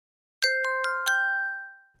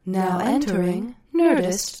Now entering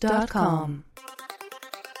Nerdist.com.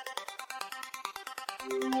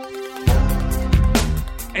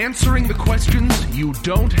 Answering the questions you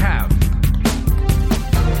don't have.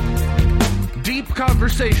 Deep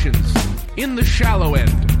conversations in the shallow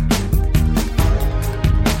end.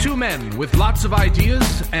 Two men with lots of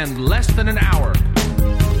ideas and less than an hour.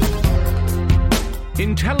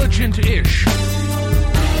 Intelligent-ish.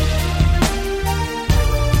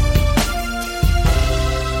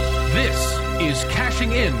 This is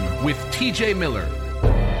Cashing In with TJ Miller.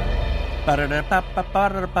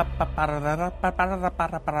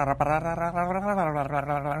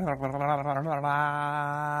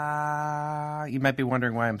 You might be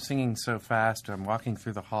wondering why I'm singing so fast. I'm walking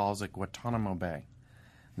through the halls at Guantanamo Bay.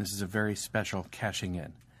 This is a very special Cashing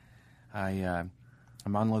In.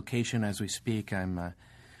 I'm on location as we speak. I'm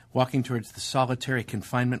walking towards the solitary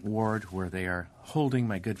confinement ward where they are holding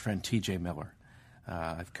my good friend TJ Miller.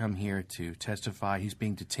 I've come here to testify. He's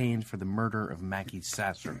being detained for the murder of Mackie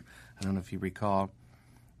Sasser. I don't know if you recall,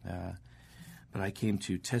 but I came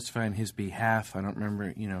to testify on his behalf. I don't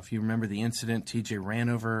remember, if you remember the incident, TJ ran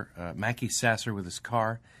over Mackie Sasser with his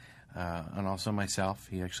car, and also myself.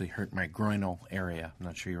 He actually hurt my groinal area. I'm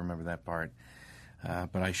not sure you remember that part,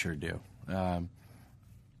 but I sure do.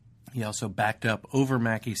 He also backed up over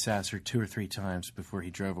Mackie Sasser 2 or 3 times before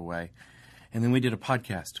he drove away. And then we did a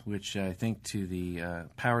podcast, which I think to the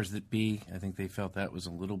powers that be, I think they felt that was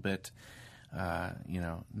a little bit,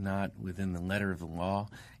 not within the letter of the law.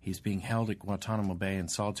 He's being held at Guantanamo Bay in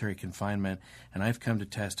solitary confinement, and I've come to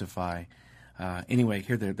testify. Anyway,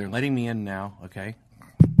 here they're letting me in now, okay?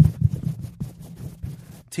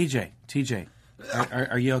 TJ,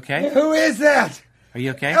 are you okay? Who is that? Are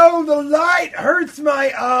you okay? Oh, the light hurts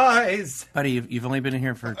my eyes. Buddy, you've only been in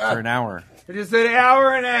here for an hour. Just an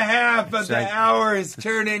hour and a half, but the hours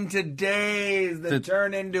turn into days, that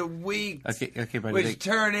turn into weeks, okay, buddy, which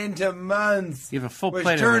turn into months, you have a full which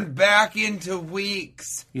plate turn back into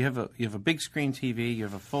weeks. You have a big screen TV. You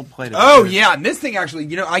have a full plate of. Oh yeah, and this thing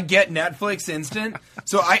actually, I get Netflix Instant,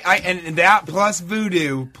 so I and that plus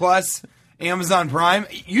Vudu plus Amazon Prime,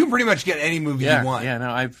 you pretty much get any movie you want. Yeah,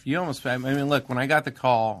 no, look, when I got the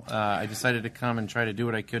call, I decided to come and try to do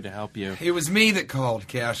what I could to help you. It was me that called,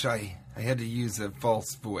 Cash. I had to use a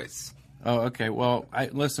false voice. Oh, okay. Well,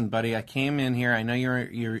 listen, buddy. I came in here. I know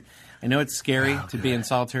I know it's scary to be in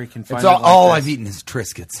solitary confinement. It's all I've eaten is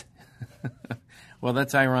Triscuits. Well,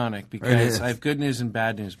 that's ironic because I have good news and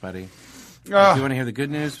bad news, buddy. Do you want to hear the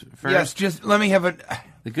good news first? Yes. Just let me have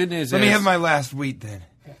The good news. Let me have my last wheat then.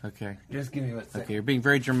 Okay. Just give me 1 second. Okay, you're being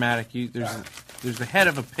very dramatic. There's the head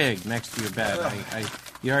of a pig next to your bed.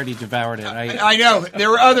 You already devoured it. I know. There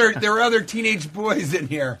were other teenage boys in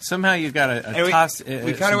here. Somehow you got a toss.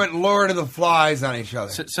 We kind of went Lord of the Flies on each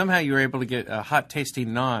other. Somehow you were able to get a hot, tasty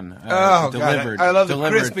naan delivered. God, I love the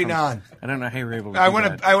crispy naan. I don't know how you were able to do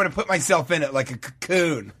that. I want to put myself in it like a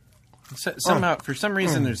cocoon. Somehow, for some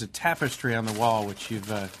reason, there's a tapestry on the wall which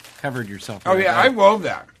you've covered yourself with. Oh, yeah, I wove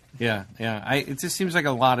that. Yeah. It just seems like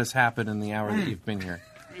a lot has happened in the hour that you've been here.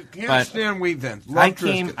 You can't stand wheat then. I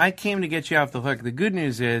came to get you off the hook. The good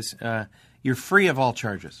news is you're free of all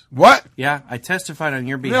charges. What? Yeah, I testified on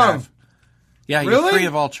your behalf. No. Yeah, really? You're free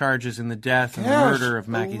of all charges in the death and the murder of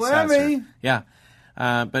Mackie Sasser. Yeah,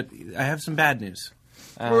 but I have some bad news.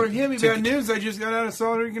 For him, bad news. I just got out of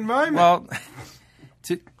solitary confinement. Well,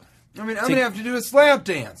 I'm going to have to do a slap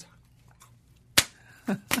dance.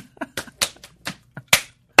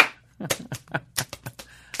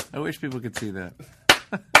 I wish people could see that.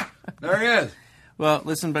 There he is. Well,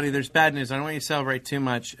 listen, buddy, there's bad news. I don't want you to celebrate too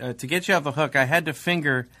much. To get you off the hook, I had to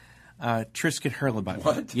finger Triskett Hurlibutton.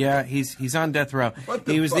 What? Yeah, he's on death row.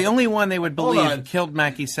 He was the only one they would believe killed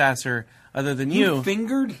Mackie Sasser other than you. You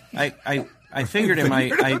fingered? I fingered him.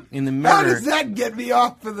 I in the mirror. How does that get me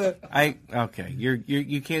off of the? Okay.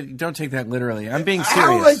 You can't. Don't take that literally. I'm being serious.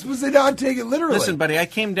 How am I supposed to not take it literally? Listen, buddy. I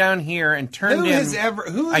came down here and turned who in.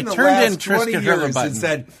 Who in the last 20 years has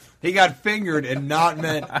said he got fingered and not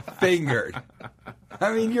meant fingered?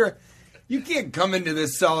 I mean, you can't come into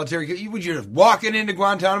this solitary. Would you just walking into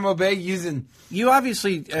Guantanamo Bay using? You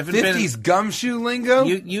obviously haven't 50s gumshoe lingo.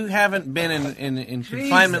 You haven't been in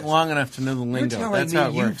confinement long enough to know the lingo. That's how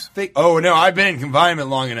it works. Oh no, I've been in confinement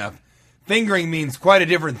long enough. Fingering means quite a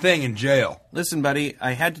different thing in jail. Listen, buddy,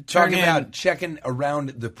 I had to turn Talking about checking around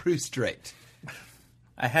the prostrate.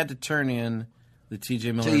 I had to turn in the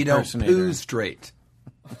TJ Miller so you don't impersonator. poo straight.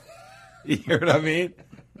 You hear what I mean?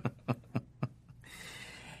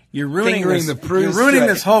 You're ruining this. You're ruining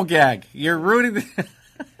this whole gag. You're ruining the...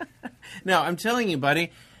 No, I'm telling you,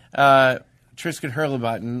 buddy. Triskett Triskett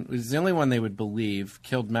Hurlibutton was the only one they would believe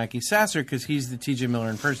killed Mackie Sasser because he's the T.J.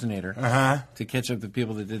 Miller impersonator to catch up the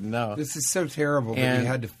people that didn't know. This is so terrible that you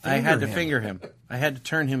had to finger him. I had to finger him. I had to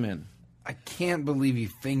turn him in. I can't believe you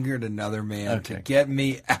fingered another man to get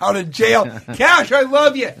me out of jail. Cash, I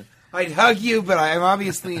love you. I'd hug you, but I'm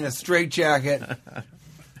obviously in a straitjacket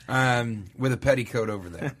with a petticoat over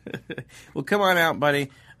there. Well, come on out,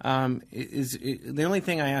 buddy. The only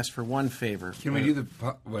thing I ask for one favor. Can we do the...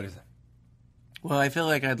 What is it? Well, I feel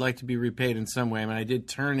like I'd like to be repaid in some way. I mean, I did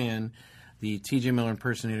turn in the T.J. Miller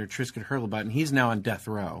impersonator, Triskett Hurlibutton. He's now on death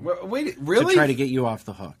row. Wait, really? To try to get you off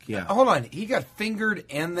the hook, yeah. Hold on. He got fingered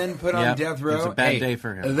and then put on death row? It's a bad day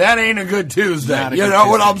for him. That ain't a good Tuesday. You know Tuesday.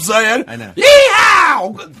 what I'm saying? I know.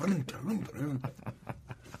 Yeehaw!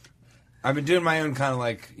 I've been doing my own kind of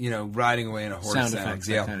like, riding away in a horse sound effects,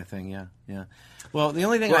 that kind of thing, yeah. Well, the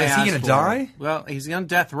only thing I asked for... Is he going to die? Well, he's on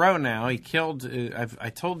death row now. He killed... I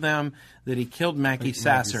told them that he killed Mackie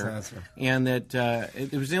Sasser, and that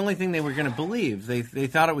it was the only thing they were going to believe. They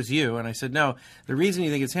thought it was you, and I said, no, the reason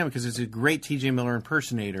you think it's him because it's a great T.J. Miller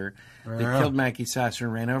impersonator that killed Mackie Sasser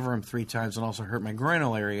and ran over him 3 times and also hurt my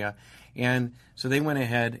groinal area. And so they went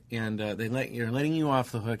ahead and you're letting you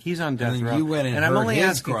off the hook. He's on death row. You went and I'm hurt only his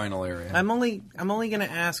asking, groinal area. I'm only going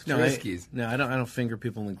to ask. No, Triskies. I don't finger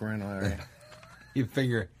people in the groinal area. You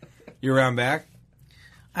around back?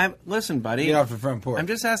 Listen, buddy. Get off the front porch. I'm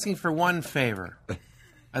just asking for one favor.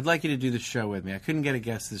 I'd like you to do the show with me. I couldn't get a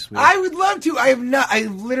guest this week. I would love to. I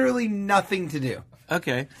have literally nothing to do.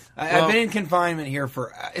 Okay. I've been in confinement here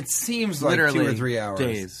for, it seems like 2 or 3 hours.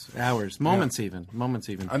 Days, hours, moments even.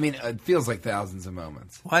 I mean, it feels like thousands of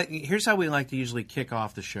moments. Well, here's how we like to usually kick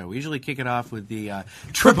off the show. We usually kick it off with the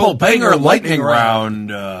Triple Banger Lightning Round.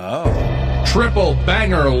 Triple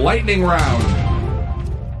Banger Lightning Round.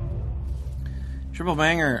 Triple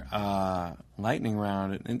Banger Lightning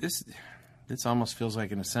Round. And this almost feels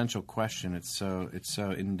like an essential question. It's so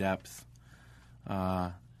in depth,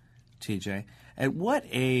 TJ. At what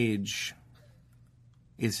age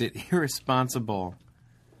is it irresponsible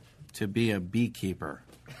to be a beekeeper?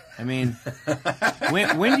 I mean,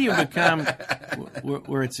 when do you become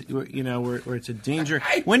where it's a danger?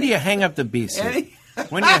 When do you hang up the bee suit?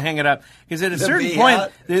 When do you hang it up? Because at a certain point,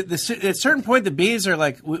 at a certain point, the bees are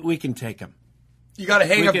like, we can take him. You got to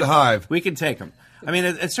hang up the hive. We can take him. I mean,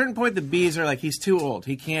 at a certain point, the bees are like, he's too old.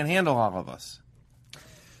 He can't handle all of us.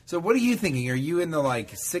 So what are you thinking? Are you in the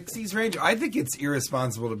 60s range? I think it's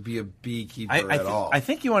irresponsible to be a beekeeper at all. I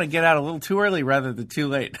think you want to get out a little too early rather than too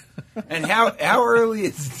late. And how early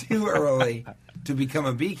is too early to become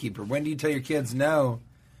a beekeeper? When do you tell your kids, no,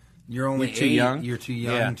 you're only too young? You're too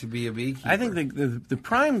young to be a beekeeper? I think the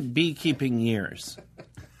prime beekeeping years,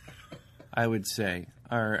 I would say,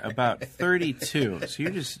 are about 32. So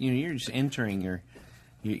you're just entering your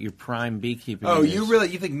prime beekeeping. Oh,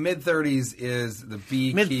 years. you think mid-30s is the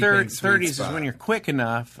beekeeping mid-30s is spot. when you're quick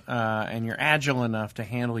enough and you're agile enough to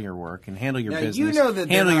handle your work and handle your business. You know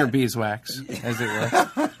that handle your beeswax, as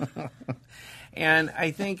it were. And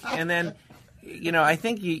I think,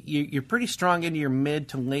 you're pretty strong into your mid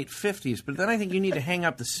to late 50s. But then I think you need to hang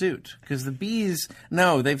up the suit because the bees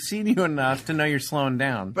they've seen you enough to know you're slowing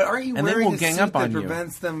down. But aren't you and wearing then we'll a gang suit up that on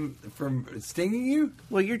prevents them from stinging you?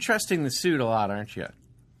 Well, you're trusting the suit a lot, aren't you?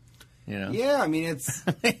 Yeah, I mean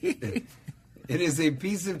it is a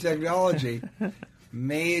piece of technology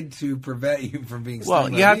made to prevent you from being stung by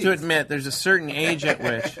Well, you have bees. to admit there's a certain age at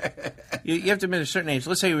which you have to admit a certain age.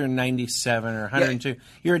 Let's say you were 97 or 102. Yeah.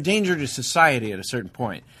 You're a danger to society at a certain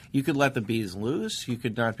point. You could let the bees loose. You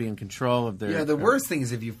could not be in control of their... the worst thing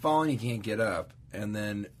is if you fall and you can't get up, and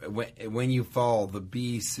then when you fall, the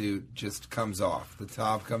bee suit just comes off. The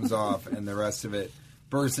top comes off, and the rest of it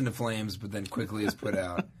bursts into flames, but then quickly is put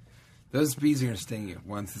out. Those bees are going to sting you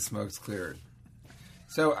once the smoke's cleared.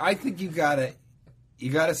 So I think you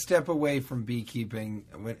gotta step away from beekeeping.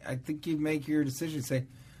 I think you make your decision. Say,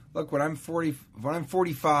 look, when I'm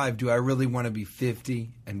 45, do I really want to be 50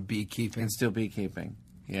 and beekeeping? And still beekeeping,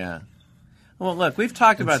 yeah. Well, look, we've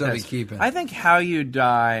talked about this. Beekeeping. I think how you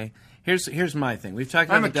die. Here's my thing. We've talked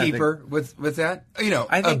about. I'm a keeper. What's that?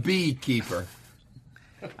 A beekeeper.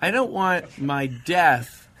 I don't want my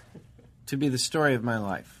death to be the story of my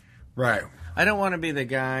life. Right. I don't want to be the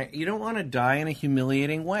guy. You don't want to die in a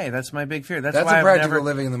humiliating way. That's my big fear. That's why a practical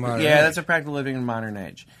living in the modern age. Yeah, that's a practical living in the modern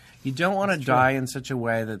age. You don't want to die in such a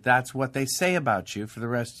way that that's what they say about you for the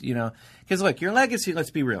rest, Because, look, your legacy,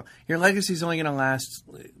 let's be real, your legacy is only going to last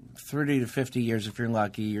 30 to 50 years if you're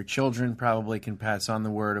lucky. Your children probably can pass on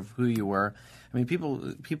the word of who you were. I mean,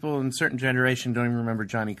 people in a certain generation don't even remember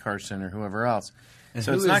Johnny Carson or whoever else. And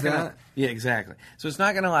so who it's not is going to. that? Yeah, exactly. So it's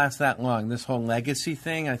not going to last that long. This whole legacy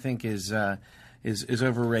thing, I think, is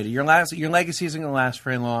overrated. Your legacy isn't going to last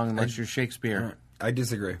very long unless you're Shakespeare. I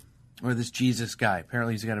disagree. Or this Jesus guy.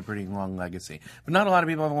 Apparently, he's got a pretty long legacy, but not a lot of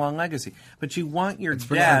people have a long legacy. But you want your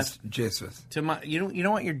death Jesus. you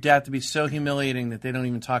don't want your death to be so humiliating that they don't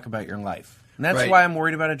even talk about your life. And that's Right. why I'm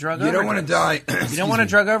worried about a drug overdose. You don't want to die. You don't want a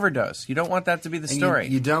drug overdose. You don't want that to be the story.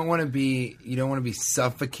 You don't want to be. You don't want to be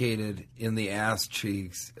suffocated in the ass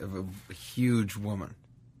cheeks of a huge woman.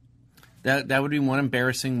 That would be one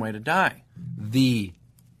embarrassing way to die. The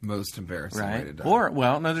most embarrassing way to die. Or,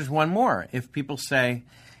 well, no, there's one more. If people say,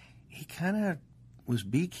 he kind of was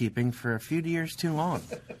beekeeping for a few years too long.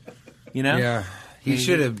 You know? Yeah. He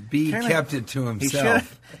should have kept it to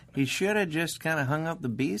himself. He should have just kind of hung up the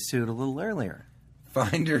bee suit a little earlier.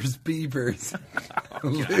 Finders, beepers,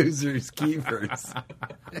 losers, keepers.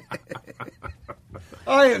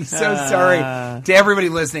 I am so sorry to everybody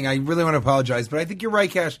listening. I really want to apologize, but I think you're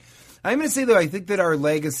right, Cash. I'm going to say, though, I think that our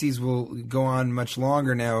legacies will go on much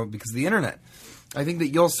longer now because of the internet. I think that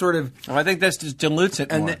you'll sort of... Oh, I think this just dilutes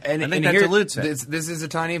it more. I think that dilutes it. This is a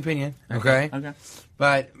tiny opinion, okay? Okay.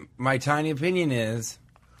 But my tiny opinion is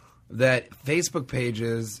that Facebook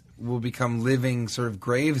pages will become living sort of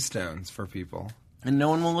gravestones for people. And no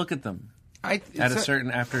one will look at them. After a certain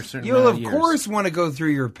You'll amount of years. of course want to go through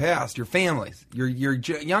your past, your families, your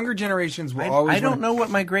younger generations will always. I don't know what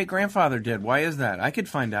my great grandfather did. Why is that? I could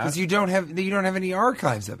find out because you don't have any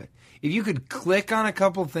archives of it. If you could click on a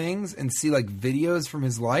couple things and see like videos from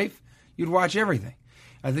his life, you'd watch everything.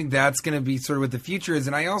 I think that's going to be sort of what the future is,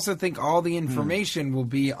 and I also think all the information will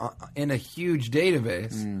be in a huge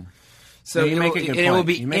database. So it will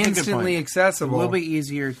be instantly accessible. It will be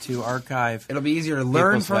easier to archive. It'll be easier to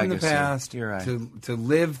learn from the past, You're right. to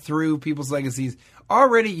live through people's legacies.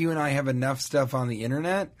 Already, you and I have enough stuff on the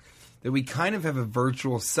internet that we kind of have a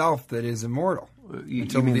virtual self that is immortal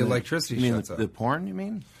until the electricity shuts off. The porn, you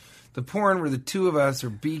mean? The porn where the two of us are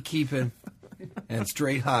beekeeping and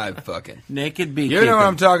straight hive fucking. Naked beekeeping. You know what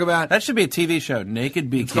I'm talking about? That should be a TV show. Naked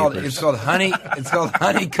beekeepers. It's called Honey. It's called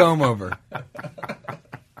Honeycomb Over.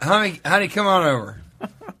 Honey, come on over.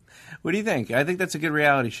 What do you think? I think that's a good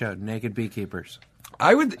reality show, Naked Beekeepers.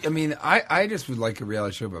 I just would like a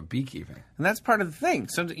reality show about beekeeping. And that's part of the thing.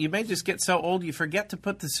 You may just get so old you forget to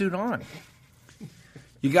put the suit on.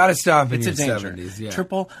 You got to stop in your 70s. Yeah.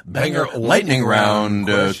 Triple banger lightning round.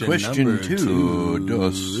 Question two.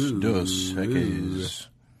 Dos. Heckes.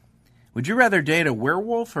 Would you rather date a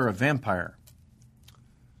werewolf or a vampire?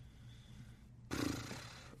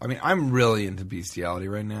 I mean, I'm really into bestiality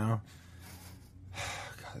right now.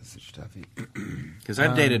 God, that's such a toughie. Because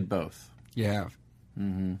I've dated both. You have.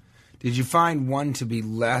 Mm-hmm. Did you find one to be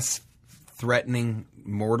less threatening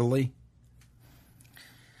mortally?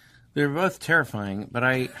 They're both terrifying, but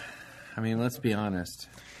I mean, let's be honest.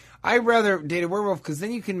 I'd rather date a werewolf because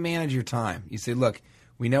then you can manage your time. You say, look,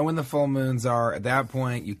 we know when the full moons are. At that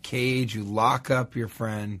point, you cage, you lock up your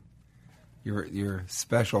friend. Your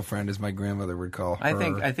special friend, as my grandmother would call her. I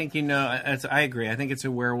think I agree. I think it's a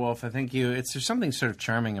werewolf. I think there's something sort of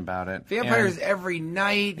charming about it. Vampires every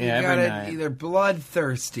night. They're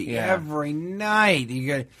bloodthirsty every night.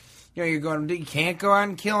 You can't go out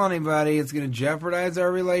and kill anybody. It's going to jeopardize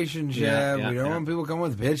our relationship. We don't want people coming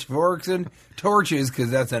with pitchforks and torches because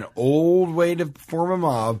that's an old way to form a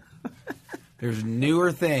mob. There's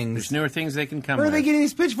newer things. They can come. Where are they getting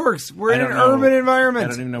these pitchforks? We're in an urban environment. I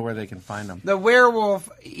don't even know where they can find them. The werewolf,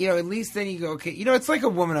 at least then you go, okay. It's like a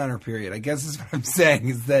woman on her period. I guess is what I'm saying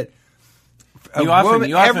is that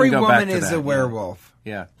every woman is a werewolf.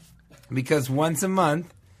 Yeah. Because once a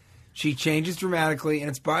month, she changes dramatically,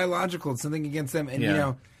 and it's biological. It's something against them.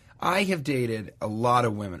 And, I have dated a lot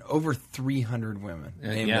of women, over 300 women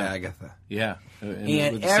named Agatha. Yeah.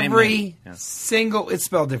 And every single, it's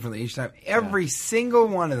spelled differently each time, every single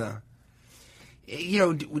one of them,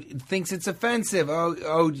 thinks it's offensive.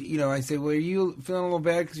 I say, well, are you feeling a little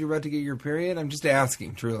bad because you're about to get your period? I'm just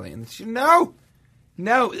asking, truly. And she, no,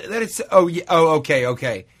 that is,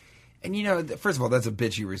 okay. And, first of all, that's a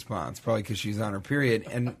bitchy response, probably because she's on her period.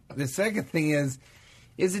 And the second thing is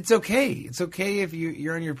it's okay. It's okay if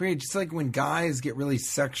you're on your period. Just like when guys get really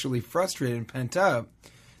sexually frustrated and pent up,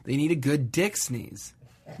 they need a good dick sneeze.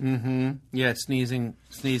 Mm-hmm. Yeah, sneezing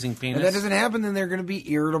penis. And that doesn't happen, then they're going to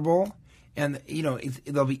be irritable. And,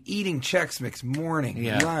 they'll be eating Chex Mix morning,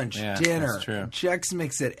 lunch, dinner. That's true. Chex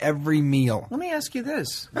Mix at every meal. Let me ask you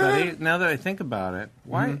this, buddy. Now that I think about it,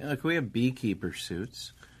 why we have beekeeper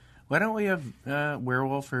suits. Why don't we have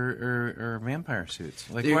werewolf or vampire suits?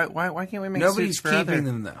 Like, why can't we make suits for Nobody's keeping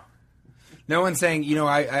them, though. No one's saying,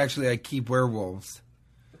 I keep werewolves.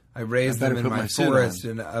 I raised them in my forest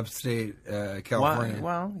in upstate California.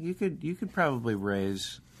 Well, you could probably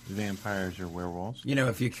raise vampires or werewolves. You know,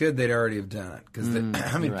 if you could, they'd already have done it.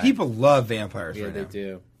 Because people love vampires right now. Yeah,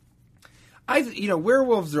 they do.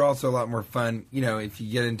 Werewolves are also a lot more fun. You know, if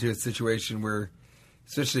you get into a situation where,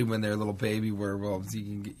 especially when they're little baby werewolves,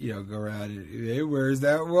 you can, go around and, hey, where's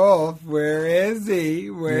that wolf? Where is he?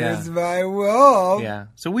 Where's my wolf? Yeah.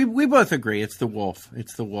 So we both agree it's the wolf.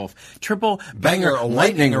 It's the wolf. Triple banger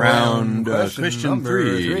lightning round. Question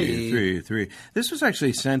three. This was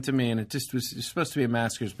actually sent to me, and it was supposed to be a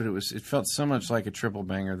maskers, but it felt so much like a triple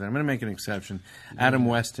banger that I'm going to make an exception. Adam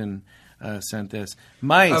Weston sent this.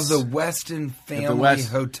 Mice. Of the Weston family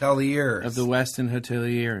hoteliers. Of the Weston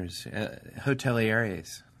hoteliers.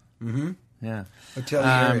 Mm-hmm. Yeah.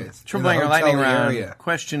 Hoteliers. Triple banger lightning round.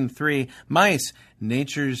 Question 3. Mice.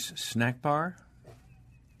 Nature's snack bar.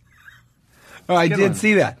 Oh, I did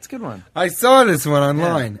see that. It's a good one. I saw this one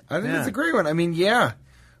online. Yeah. I think it's a great one. I mean, yeah.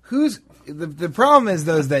 Who's the problem is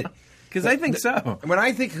those that... Because I think so. When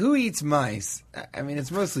I think who eats mice, I mean,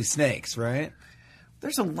 it's mostly snakes, right?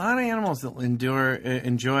 There's a lot of animals that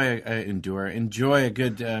enjoy a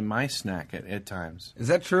good mice snack at times. Is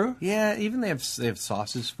that true? Yeah, even they have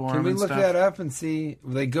sauces for them. Can we and look stuff. that up and see?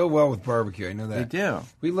 They go well with barbecue. I know that. They do.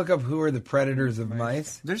 We look up who are the predators of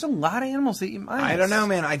mice. There's a lot of animals that eat mice. I don't know,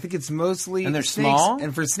 man. I think it's mostly and they're snakes. Small.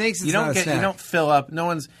 And for snakes, it's not a snack. You don't fill up. No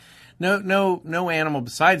animal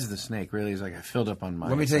besides the snake really is like I filled up on mice.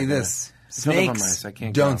 Let me tell you this: snakes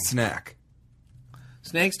don't snack.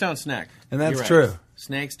 Snakes don't snack, and that's true.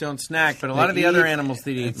 Snakes don't snack, but a lot of the other animals that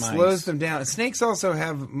eat mice. It slows them down. Snakes also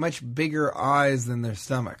have much bigger eyes than their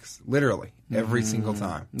stomachs, literally, every single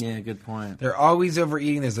time. Yeah, good point. They're always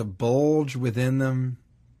overeating. There's a bulge within them.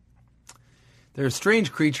 They're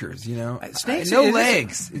strange creatures, Snakes, no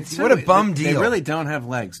legs. What a bum deal. They really don't have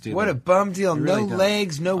legs, do they? What a bum deal. Really no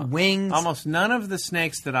legs, no wings. Almost none of the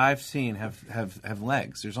snakes that I've seen have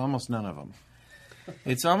legs. There's almost none of them.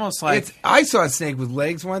 It's almost like I saw a snake with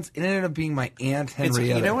legs once. It ended up being my Aunt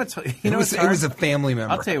Henrietta. It was a family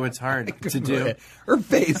member. I'll tell you what's hard to do. Her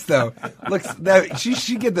face though looks that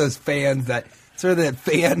she get those fans, that sort of that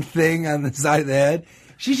fan thing on the side of the head.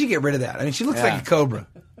 She should get rid of that. I mean, she looks like a cobra.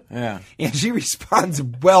 Yeah, and she responds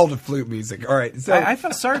well to flute music. All right, so I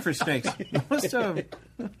felt sorry for snakes. Most of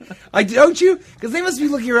them. Don't you? Because they must be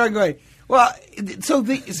looking around going, well. I'm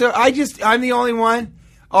the only one.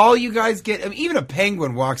 All you guys get, I mean, even a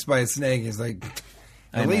penguin walks by a snake and is like,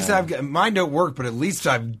 at least I've got, mine don't work, but at least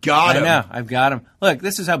I've got him. I know, I've got him. Look,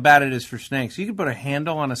 this is how bad it is for snakes. You can put a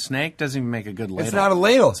handle on a snake, doesn't even make a good ladle. It's not a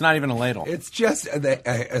ladle. It's not even a ladle. It's just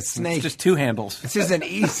a snake. It's just two handles. It's just an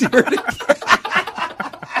easier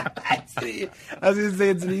I was going to say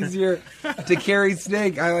it's an easier to carry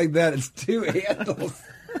snake. I like that. It's two handles.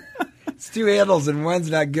 It's two handles, and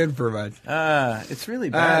one's not good for much. It's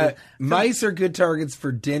really bad. Mice are good targets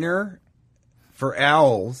for dinner, for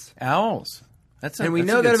owls. Owls. And we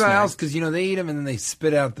know that about owls because, they eat them and then they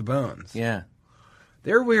spit out the bones. Yeah.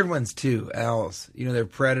 They're weird ones, too, owls. They're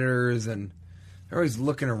predators, and they're always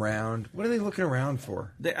looking around. What are they looking around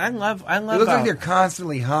for? I love. They look like they're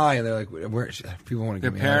constantly high, and they're like, people want to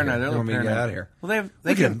get me out of here. They want me to get out of here. Well,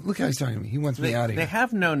 look how he's talking to me. He wants me out of here. They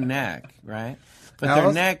have no neck, right? But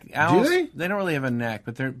owls? Their neck, owls, do they don't really have a neck,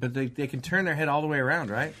 but they can turn their head all the way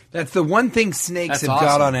around, right? That's the one thing snakes have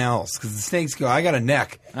got on owls, because the snakes go, I got a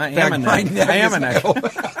neck. I am a neck.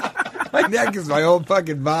 My neck is my whole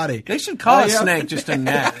fucking body. They should call a snake just a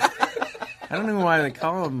neck. I don't know why they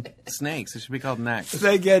call them snakes. They should be called necks.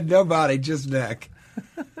 Snake head, no body, just neck.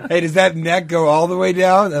 Hey, does that neck go all the way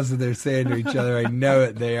down? That's what they're saying to each other. I know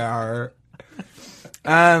it. They are.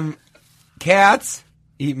 Cats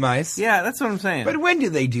eat mice. Yeah, that's what I'm saying. But when do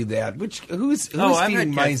they do that? Who's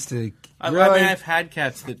feeding mice to? I've had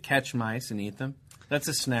cats that catch mice and eat them. That's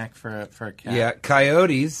a snack for a cat. Yeah,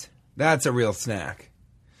 coyotes. That's a real snack.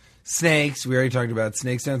 Snakes. We already talked about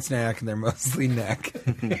snakes don't snack, and they're mostly neck.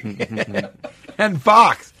 And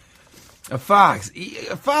fox. A fox.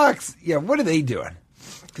 Yeah. What are they doing?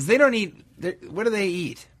 Because they don't eat. What do they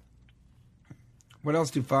eat? What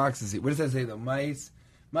else do foxes eat? What does that say? The mice.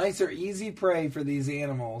 Mice are easy prey for these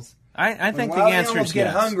animals. I think the answer is yes.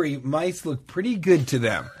 Get hungry, mice look pretty good to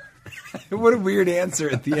them. What a weird answer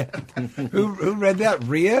at the end. Who read that?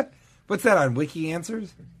 Rhea? What's that on Wiki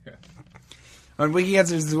Answers? On Wiki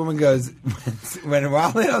Answers, this woman goes, when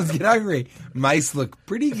wild animals get hungry, mice look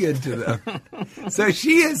pretty good to them. So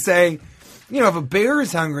she is saying, if a bear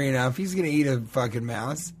is hungry enough, he's going to eat a fucking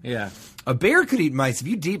mouse. Yeah. A bear could eat mice. If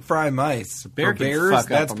you deep fry mice,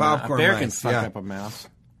 that's popcorn mice. A bear can fuck up a mouse.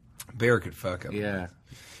 bear could fuck him. Yeah.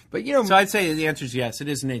 But, you know... So I'd say the answer is yes. It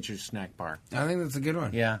is nature's snack bar. I think that's a good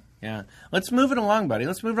one. Yeah, yeah. Let's move it along, buddy.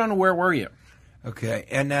 Let's move on to Where Were You? Okay,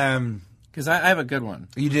 and... Because I have a good one.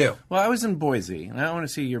 You do? Well, I was in Boise, and I want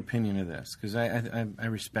to see your opinion of this, because I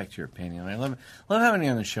respect your opinion. I love having you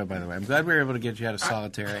on the show, by the way. I'm glad we were able to get you out of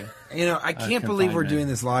solitary. I can't believe we're doing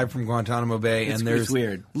this live from Guantanamo Bay, and there's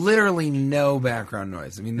weird. Literally no background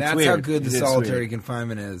noise. I mean, that's how good the solitary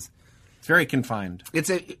confinement is. It's very confined. It's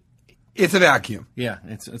a vacuum. Yeah,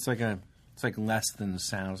 it's like less than the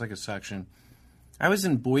sound. It's like a suction. I was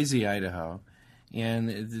in Boise, Idaho, and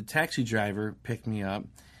the taxi driver picked me up.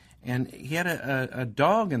 And he had a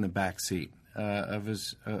dog in the back seat of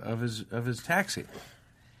his taxi.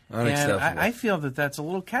 Unacceptable. And I feel that's a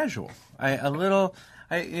little casual. Are we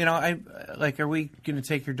going to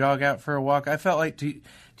take your dog out for a walk? I felt like, do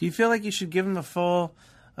you feel like you should give him the full?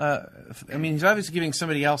 He's obviously giving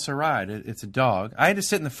somebody else a ride. It's a dog. I had to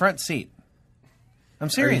sit in the front seat.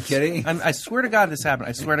 I'm serious. Are you kidding? I swear to God this happened.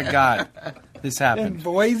 I swear to God this happened. In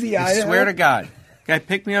Boise, Idaho? I swear to God. Guy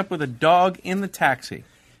picked me up with a dog in the taxi.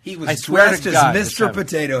 He was dressed as Mr.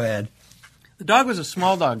 Potato Head. The dog was a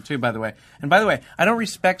small dog, too, by the way. And by the way, I don't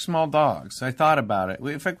respect small dogs. I thought about it.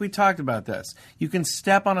 In fact, we talked about this. You can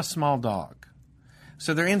step on a small dog.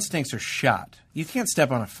 So their instincts are shot. You can't step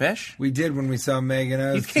on a fish. We did when we saw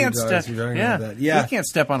Megan. You can't step. Yeah. You can't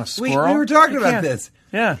step on a squirrel. We were talking about this.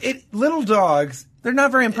 Yeah. Little dogs. They're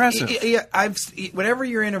not very impressive. Whenever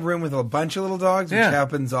you're in a room with a bunch of little dogs, which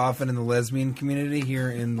happens often in the lesbian community here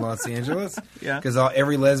in Los Angeles, because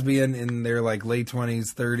every lesbian in their late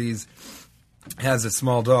 20s, 30s has a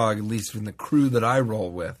small dog, at least in the crew that I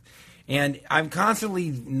roll with. And I'm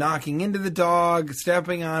constantly knocking into the dog,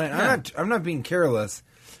 stepping on it. Yeah. I'm not being careless.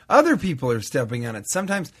 Other people are stepping on it.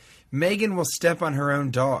 Sometimes Megan will step on her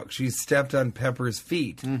own dog. She stepped on Pepper's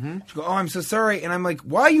feet. Mm-hmm. She'll go, "Oh, I'm so sorry." And I'm like,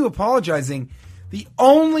 "Why are you apologizing?" The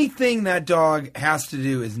only thing that dog has to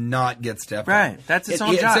do is not get stepped on. Right. That's its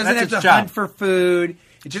own job. It doesn't have to hunt for food.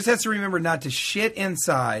 It just has to remember not to shit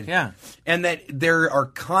inside. Yeah. And that there are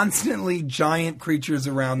constantly giant creatures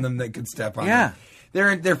around them that could step on them.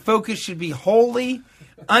 Their focus should be wholly,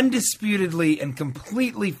 undisputedly, and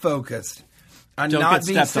completely focused on not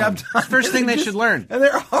being stepped on. First thing they should learn. And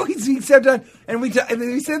they're always being stepped on. And we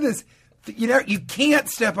said this. You can't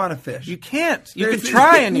step on a fish. You can't. You can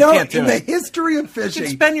try and you can't do it. In the history of fishing, you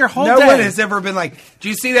can spend your whole day. No one has ever been like, "Do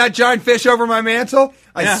you see that giant fish over my mantle?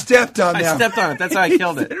 I stepped on that. I stepped on it. That's how I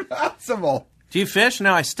killed it." It's impossible. Do you fish?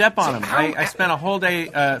 No, I step on them. I spent a whole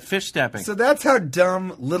day fish stepping. So that's how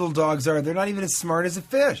dumb little dogs are. They're not even as smart as a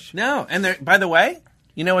fish. No. And by the way,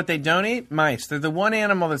 you know what they don't eat? Mice. They're the one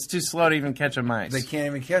animal that's too slow to even catch a mice. They can't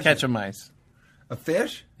even catch a mice. A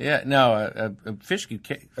fish? Yeah, no, a fish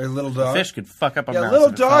could. A little dog. A fish could fuck up a mouse.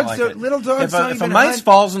 Little dogs. Little dogs. If a mice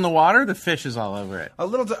falls in the water, the fish is all over it.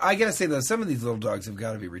 I gotta say though, some of these little dogs have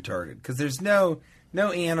got to be retarded because there's no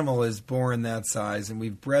animal is born that size, and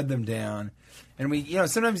we've bred them down, and we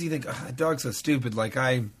sometimes you think, "Oh, that dog's so stupid." Like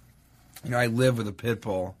I live with a pit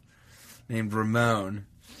bull named Ramon.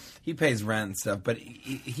 He pays rent and stuff, but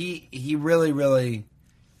he really.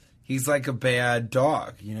 He's like a bad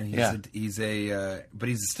dog, but he's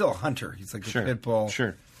still a hunter. He's like a pit bull.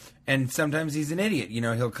 Sure. And sometimes he's an idiot.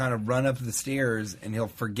 He'll kind of run up the stairs and he'll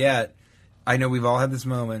forget. I know we've all had this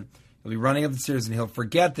moment. He'll be running up the stairs and he'll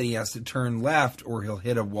forget that he has to turn left or he'll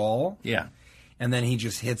hit a wall. Yeah. And then he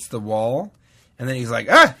just hits the wall. And then he's like,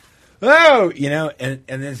 oh, and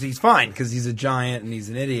then he's fine because he's a giant and he's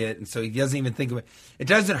an idiot. And so he doesn't even think of it. It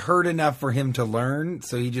doesn't hurt enough for him to learn.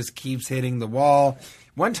 So he just keeps hitting the wall.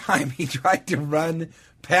 One time he tried to run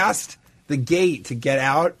past the gate to get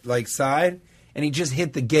out, side, and he just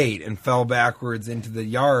hit the gate and fell backwards into the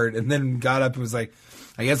yard and then got up and was like,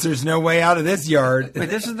 "I guess there's no way out of this yard." Wait,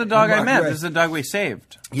 this is the dog I met. This is the dog we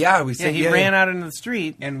saved. Yeah, we saved him. He ran out into the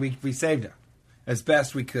street. And we saved him as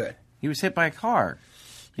best we could. He was hit by a car.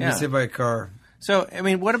 He was hit by a car. So,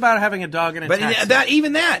 what about having a dog in a taxi? But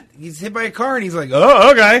even that, he's hit by a car and he's like,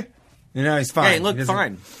 "Oh, okay." He's fine. Yeah, he looked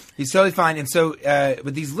fine. He's totally fine. And so,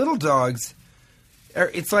 with these little dogs,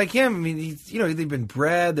 it's like him. I mean, they've been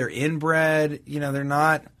bred. They're inbred. They're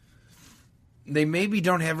not. They maybe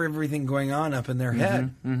don't have everything going on up in their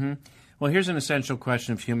head. Mm-hmm. Well, here's an essential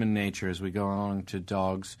question of human nature as we go along to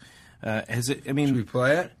dogs. Should we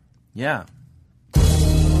play it? Yeah.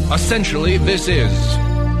 Essentially, this is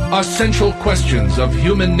Essential Questions of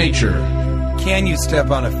Human Nature. Can you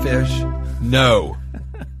step on a fish? No.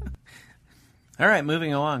 All right,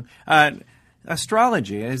 moving along.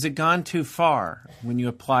 Astrology, has it gone too far when you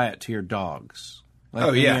apply it to your dogs?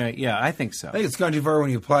 Yeah, I think so. I think it's gone too far when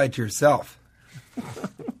you apply it to yourself.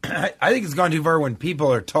 I think it's gone too far when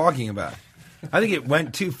people are talking about it. I think it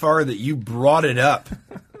went too far that you brought it up.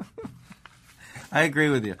 I agree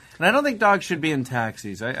with you. And I don't think dogs should be in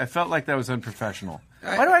taxis. I felt like that was unprofessional.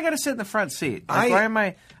 Why do I got to sit in the front seat? Why am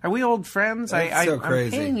I? Are we old friends? So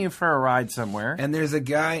crazy. I'm paying you for a ride somewhere. And there's a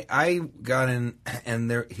guy I got in,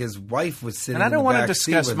 and his wife was sitting. And I don't want to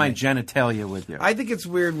discuss my genitalia with you. I think it's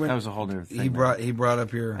weird when that was a whole new thing. He brought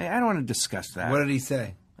up your. I don't want to discuss that. What did he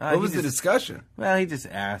say? What was the discussion? Well, he just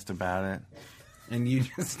asked about it. And you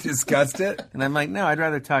just discussed it? And I'm like, no, I'd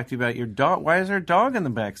rather talk to you about your dog. Why is there a dog in the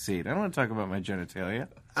back seat? I don't want to talk about my genitalia.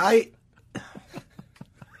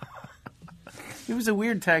 He was a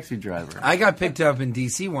weird taxi driver. I got picked up in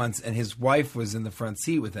D.C. once, and his wife was in the front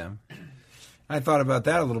seat with him. I thought about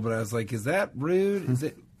that a little bit. I was like, is that rude?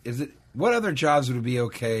 Is it? What other jobs would it be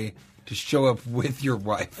okay to show up with your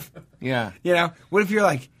wife? Yeah. What if you're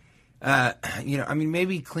like,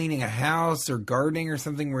 maybe cleaning a house or gardening or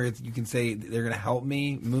something where you can say they're going to help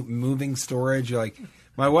me moving storage. You're like,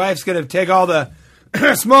 my wife's going to take all the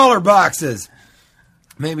smaller boxes.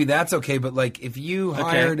 Maybe that's okay, but like if you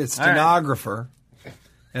hired a stenographer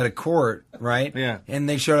at a court, right? Yeah. And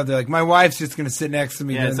they showed up, they're like, my wife's just going to sit next to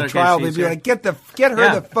me during the trial. They'd be like, get her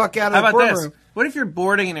the fuck out of the courtroom. This? What if you're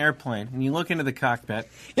boarding an airplane and you look into the cockpit?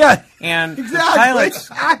 Yeah, and exactly. The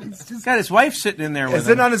pilot's got his wife sitting in there with him.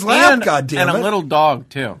 Sitting on his lap, goddammit. And a little dog,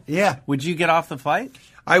 too. Yeah. Would you get off the flight?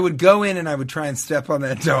 I would go in and I would try and step on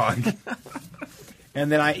that dog. And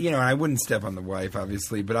then I wouldn't step on the wife,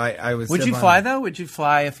 obviously, but I was. Would you fly, though? Would you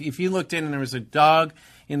fly if you looked in and there was a dog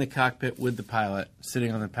in the cockpit with the pilot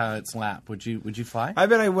sitting on the pilot's lap? Would you fly? I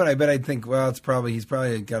bet I would. I bet I'd think, well, he's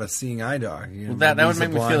probably got a seeing eye dog. Well, that would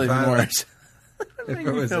make me feel even worse. If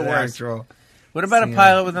it was an actual. What about a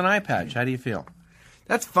pilot with an eye patch? How do you feel?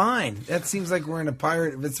 That's fine. That seems like we're in a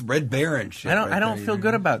pirate. It's Red Baron shit. I don't feel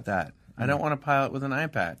good about that. I don't want a pilot with an eye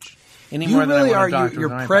patch. Any you more than really I want are. A doctor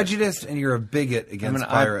You're prejudiced and you're a bigot against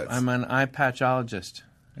pirates. I'm an eye patchologist.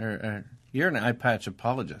 You're an eye patch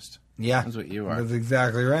apologist. Yeah, that's what you are. That's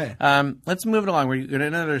exactly right. Let's move it along. We're going to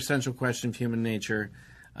another essential question of human nature.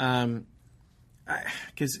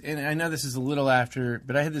 Because I know this is a little after,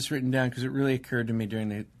 but I had this written down because it really occurred to me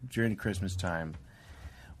during Christmas time.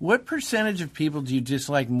 What percentage of people do you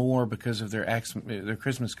dislike more because of their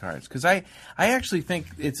Christmas cards? Because I actually think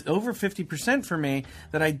it's over 50% for me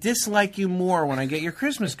that I dislike you more when I get your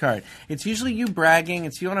Christmas card. It's usually you bragging.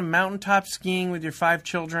 It's you on a mountaintop skiing with your 5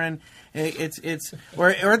 children.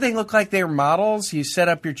 Or they look like they're models. You set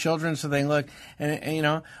up your children so they look,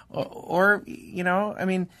 or I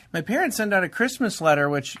mean, my parents send out a Christmas letter,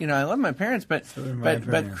 which I love my parents, but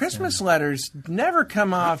Christmas letters never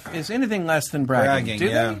come off as anything less than bragging, do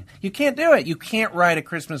they? You can't do it. You can't write a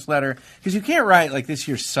Christmas letter because you can't write like this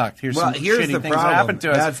year sucked. Here's some shitty things that happened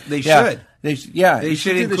to us. They should. They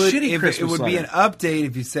should include the shitty Christmas it would letter. be an update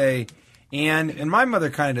if you say. And my mother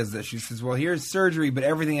kind of does this. She says, well, here's surgery, but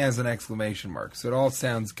everything has an exclamation mark. So it all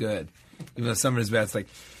sounds good. Even though some of it is bad. It's like,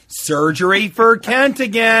 surgery for Kent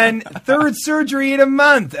again. 3rd surgery in a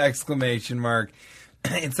month, exclamation mark.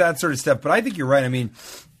 It's that sort of stuff. But I think you're right. I mean,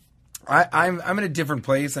 I'm in a different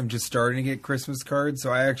place. I'm just starting to get Christmas cards.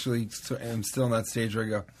 So I actually am still in that stage where I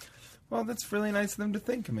go, well, that's really nice of them to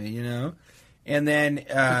think of me, And then,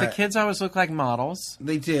 but the kids always look like models.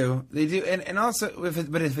 They do, and also, if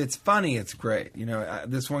it's funny, it's great.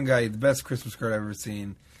 This one guy, the best Christmas card I've ever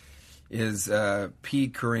seen, is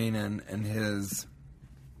Pete Careen and his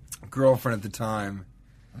girlfriend at the time.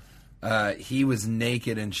 He was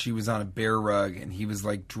naked and she was on a bear rug, and he was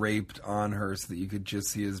like draped on her so that you could just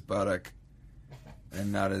see his buttock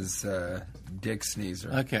and not his dick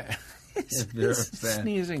sneezer. Okay,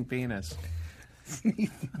 sneezing penis.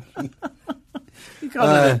 You called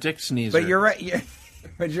it a dick sneezer. But you're right.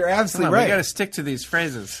 But you're absolutely right. We got to stick to these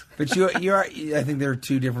phrases. But you are. I think there are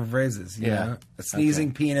 2 different phrases. You know? A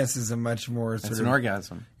sneezing penis is a much more sort of an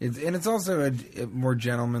orgasm. It's also a more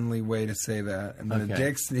gentlemanly way to say that. And then a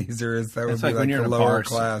dick sneezer would be like when you're a in lower bar,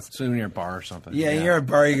 class. So when you're in a bar or something. Yeah, you're at a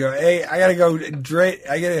bar. You go, hey, I gotta go.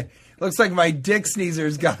 Looks like my dick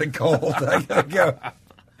sneezer's got a cold. I gotta go.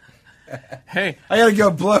 Hey, I gotta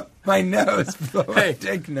go blow my nose. My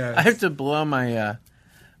dick nose. I have to blow my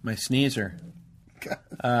my sneezer.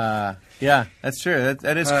 Yeah, that's true.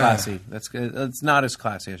 That is classy. That's not as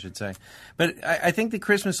classy, I should say. But I think the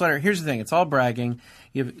Christmas letter. Here's the thing: it's all bragging.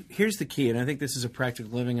 Here's the key, and I think this is a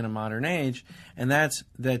practical living in a modern age, and that's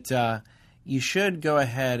that you should go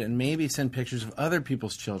ahead and maybe send pictures of other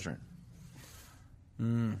people's children.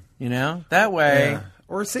 That way,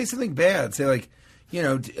 or say something bad. Say like.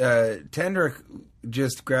 Tendrick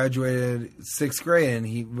just graduated 6th grade, and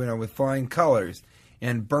he with flying colors.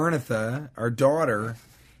 And Bernatha, our daughter,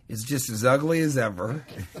 is just as ugly as ever.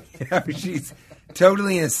 She's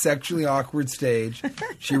totally in a sexually awkward stage.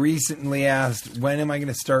 She recently asked, when am I going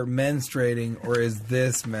to start menstruating, or is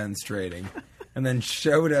this menstruating? And then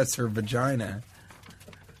showed us her vagina.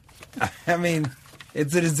 I mean,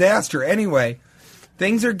 it's a disaster. Anyway,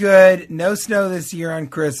 things are good. No snow this year on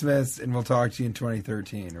Christmas, and we'll talk to you in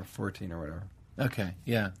 2013 or 14 or whatever. Okay,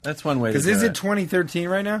 yeah. That's one way to do it. Because is it 2013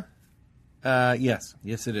 right now? Yes.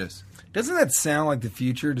 Yes, it is. Doesn't that sound like the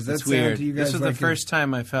future? Does that It's sound weird. to you guys This was like the first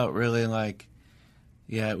time I felt really like,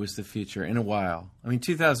 yeah, it was the future in a while. I mean,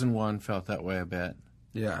 2001 felt that way a bit.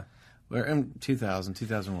 Yeah. Or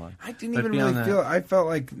 2001. I didn't even really feel it. I felt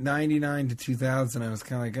like 99 to 2000, I was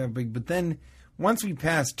kind of like, oh, big. But then once we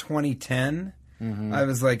passed 2010, I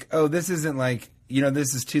was like, oh, this isn't like,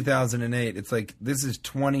 this is 2008. It's like, this is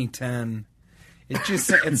 2010.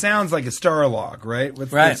 It sounds like a star log, right?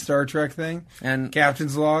 What's the Star Trek thing? And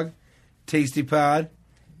Captain's log, Tasty Pod,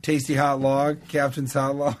 Tasty Hot Log, Captain's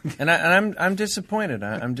Hot Log. And I'm disappointed.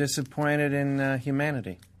 I'm disappointed in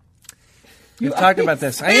humanity. We've talked about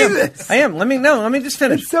this. I am. Let me just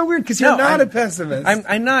finish. It's so weird because you're not a pessimist.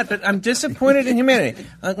 I'm not, but I'm disappointed in humanity.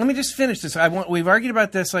 Let me just finish this. We've argued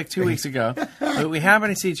about this like 2 weeks ago, but we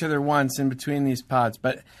happened to see each other once in between these pods.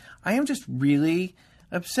 But I am just really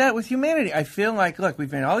upset with humanity. I feel like, look,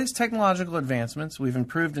 we've made all these technological advancements. We've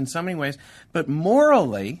improved in so many ways, but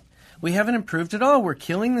morally, we haven't improved at all. We're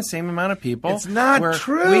killing the same amount of people. It's not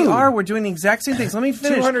true. We are. We're doing the exact same things. Let me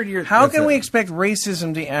finish. 200 years. How can we expect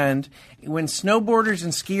racism to end when snowboarders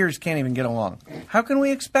and skiers can't even get along? How can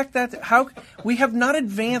we expect that? We have not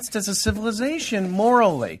advanced as a civilization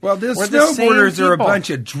morally. Well, the snowboarders are a bunch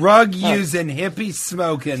of drug-using,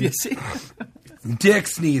 hippie-smoking, dick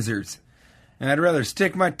sneezers. And I'd rather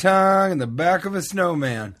stick my tongue in the back of a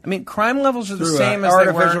snowman. I mean, crime levels are the same as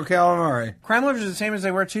they were. Artificial calamari. Crime levels are the same as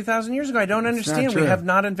they were 2,000 years ago. I don't understand. We have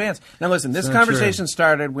not advanced. Now, listen, this conversation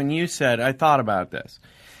started when you said, I thought about this.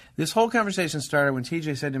 This whole conversation started when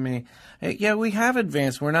TJ said to me, hey, yeah, we have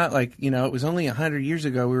advanced. We're not like, it was only 100 years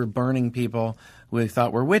ago we were burning people we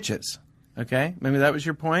thought were witches. Okay? Maybe that was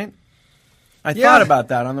your point? I thought about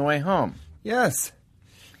that on the way home. Yes.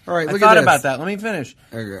 All right, I thought about that. Let me finish.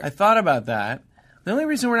 Okay. I thought about that. The only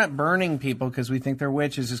reason we're not burning people because we think they're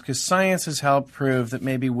witches is because science has helped prove that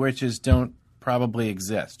maybe witches don't probably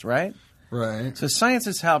exist, right? Right. So science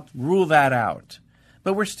has helped rule that out.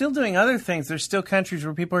 But we're still doing other things. There's still countries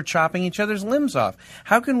where people are chopping each other's limbs off.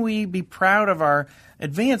 How can we be proud of our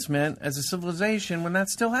advancement as a civilization when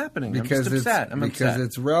that's still happening? Because I'm just upset. Because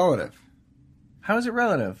it's relative. How is it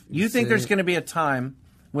relative? You think there's going to be a time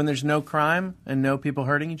when there's no crime and no people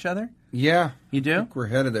hurting each other? Yeah. You do? I think we're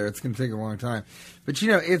headed there. It's going to take a long time. But,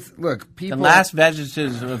 people... The last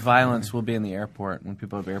vestiges of violence will be in the airport when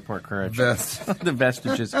people have airport courage. The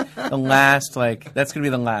vestiges. The last, that's going to be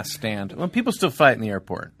the last stand. Well, people still fight in the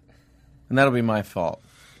airport. And that'll be my fault.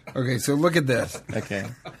 Okay, so look at this. Okay.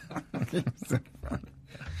 So funny.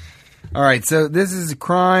 All right, so this is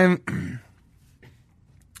crime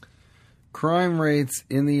rates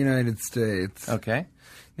in the United States. Okay.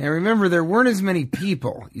 Now, remember, there weren't as many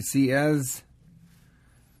people. You see, as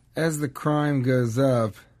the crime goes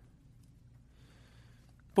up.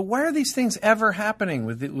 But why are these things ever happening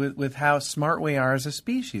with how smart we are as a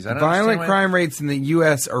species? I don't Violent crime rates in the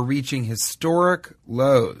U.S. are reaching historic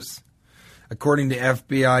lows, according to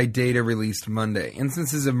FBI data released Monday.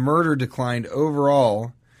 Instances of murder declined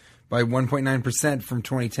overall by 1.9% from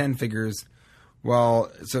 2010 figures.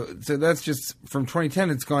 Well, so that's just from 2010.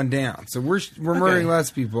 It's gone down. So we're murdering less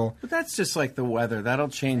people. But that's just like the weather. That'll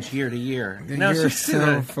change year to year. You're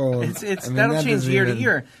so full. That'll change year to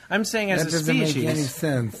year. I'm saying as a species. That doesn't make any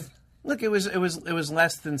sense. Look, it was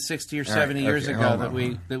less than 60 or 70 years ago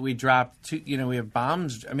that we dropped. We have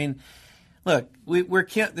bombs. I mean, look,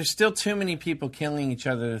 there's still too many people killing each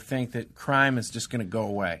other to think that crime is just going to go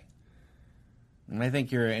away. And I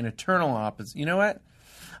think you're an eternal opposite. You know what?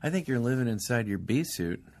 I think you're living inside your bee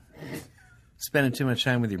suit, spending too much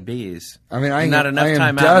time with your bees. I mean, not enough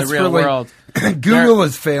time out in the real world. Google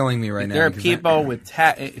is failing me right now. There are people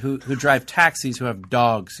who drive taxis who have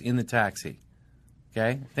dogs in the taxi.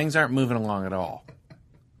 Okay, things aren't moving along at all.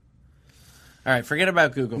 All right, forget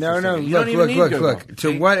about Google. No. Look.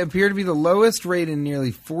 To what appeared to be the lowest rate in nearly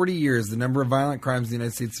 40 years, the number of violent crimes in the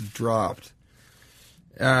United States have dropped.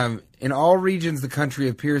 In all regions, the country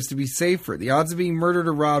appears to be safer. The odds of being murdered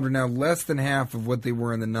or robbed are now less than half of what they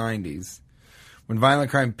were in the 90s. When violent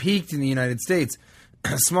crime peaked in the United States,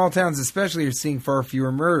 small towns especially are seeing far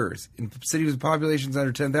fewer murders. In cities with populations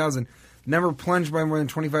under 10,000, the number plunged by more than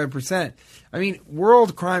 25%. I mean,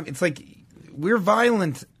 world crime, it's like we're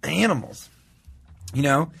violent animals. You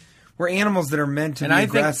know, we're animals that are meant to be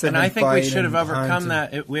aggressive and I think we should have overcome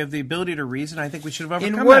that. We have the ability to reason. I think we should have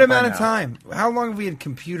overcome that. In what amount of time? How long have we had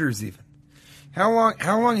computers even? How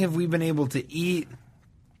long have we been able to eat?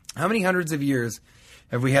 How many hundreds of years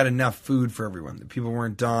have we had enough food for everyone that people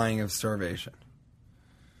weren't dying of starvation?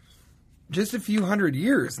 Just a few hundred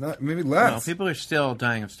years, not maybe less. No, people are still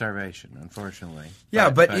dying of starvation, unfortunately. Yeah,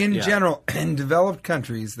 but in general, in developed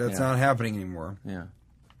countries, that's not happening anymore. Yeah.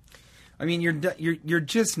 I mean, you're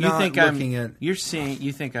just not looking at. You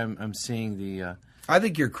think I'm seeing the. I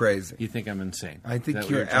think you're crazy. You think I'm insane. I think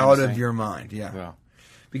you're out of your mind. Yeah. Well,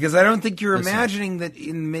 because I don't think you're imagining that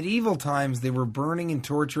in medieval times they were burning and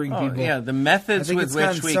torturing people. Yeah, the methods with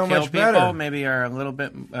which we kill people maybe are a little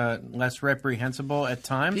bit less reprehensible at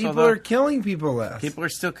times. People are killing people less. People are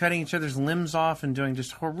still cutting each other's limbs off and doing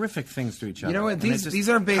just horrific things to each other. You know what? These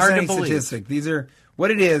aren't based on any statistic. These are what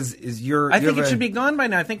it is I think it should be gone by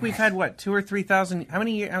now. I think we've had 2,000 or 3,000. How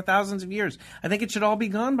many thousands of years? I think it should all be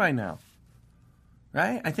gone by now.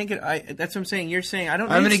 Right? I think that's what I'm saying. You're saying I don't.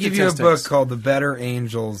 I'm going to give you a book called "The Better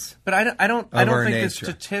Angels." But I don't think the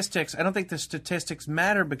statistics. I don't think the statistics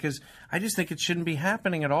matter because I just think it shouldn't be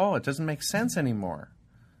happening at all. It doesn't make sense anymore,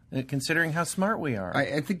 considering how smart we are.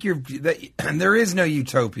 I think there is no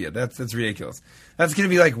utopia. That's ridiculous. That's going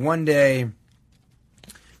to be like one day,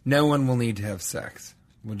 no one will need to have sex.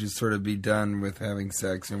 We'll just sort of be done with having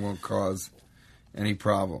sex and won't cause any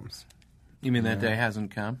problems. You mean that day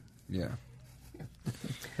hasn't come? Yeah.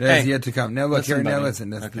 It has yet to come. Now look here. Now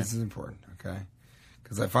listen. This is important, okay?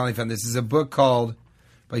 Because I finally found this is a book called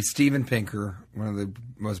by Steven Pinker, one of the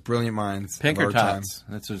most brilliant minds of our time.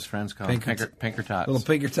 That's what his friends call him. Pinker Tots. Little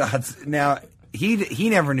Pinker Tots. Now he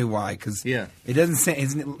never knew why because it doesn't say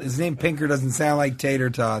his name Pinker doesn't sound like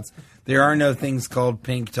tater tots. There are no things called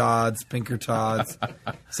pink tots, Pinker Tots.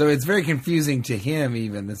 So it's very confusing to him,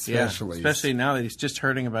 even especially now that he's just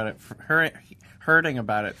hearing about it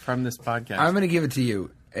from this podcast. I'm going to give it to you.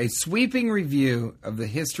 A sweeping review of the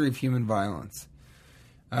history of human violence.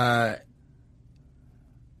 I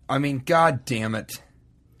mean, God damn it.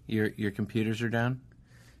 Your computers are down?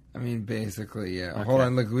 I mean, basically, yeah. Okay. Hold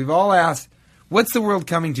on, look. We've all asked, what's the world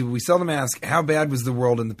coming to? We seldom ask, how bad was the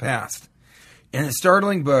world in the past? In a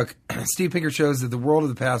startling book, Steve Pinker shows that the world of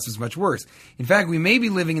the past was much worse. In fact, we may be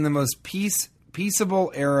living in the most peaceable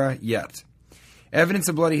era yet. Evidence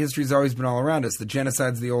of bloody history has always been all around us. The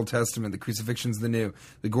genocides of the Old Testament, the crucifixions of the New,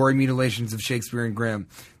 the gory mutilations of Shakespeare and Grimm,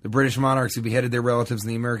 the British monarchs who beheaded their relatives, and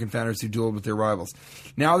the American founders who dueled with their rivals.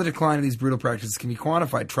 Now the decline of these brutal practices can be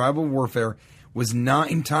quantified. Tribal warfare was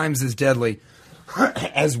 9 times as deadly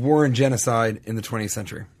as war and genocide in the 20th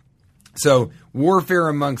century. So warfare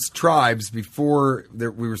amongst tribes before we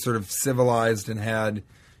were sort of civilized and had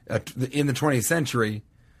in the 20th century,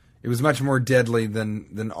 it was much more deadly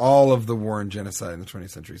than all of the war and genocide in the 20th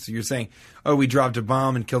century. So you're saying, oh, we dropped a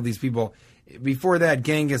bomb and killed these people. Before that,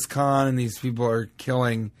 Genghis Khan and these people are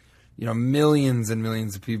killing, millions and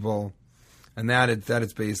millions of people, and that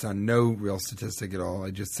is based on no real statistic at all.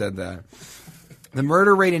 I just said that. The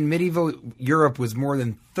murder rate in medieval Europe was more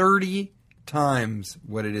than 30 times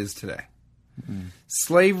what it is today. Mm.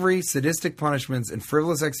 Slavery, sadistic punishments, and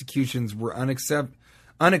frivolous executions were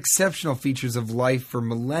unexceptional features of life for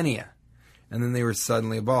millennia, and then they were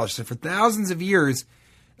suddenly abolished. So for thousands of years,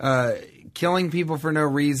 killing people for no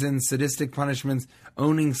reason, sadistic punishments,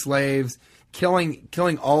 owning slaves,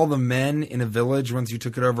 killing all the men in a village once you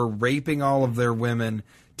took it over, raping all of their women,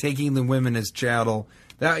 taking the women as chattel.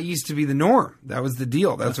 That used to be the norm. That was the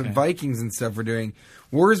deal. That's what Vikings and stuff were doing.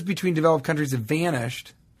 Wars between developed countries have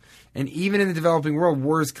vanished, and even in the developing world,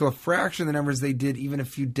 wars kill a fraction of the numbers they did even a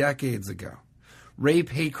few decades ago. Rape,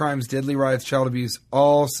 hate crimes, deadly riots, child abuse,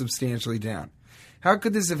 all substantially down. How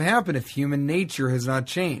could this have happened if human nature has not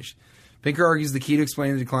changed? Pinker argues the key to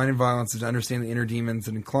explaining the decline in violence is to understand the inner demons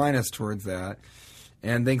that incline us towards that.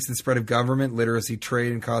 And thanks to the spread of government, literacy,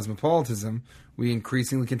 trade, and cosmopolitanism, we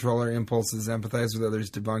increasingly control our impulses, empathize with others,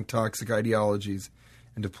 debunk toxic ideologies,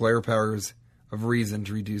 and deploy our powers of reason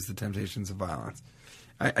to reduce the temptations of violence.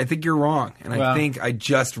 I think you're wrong, and I think I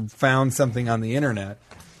just found something on the internet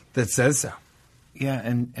that says so. Yeah,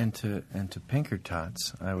 and to Pinker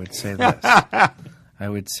Tots, I would say this. I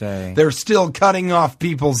would say they're still cutting off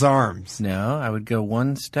people's arms. No, I would go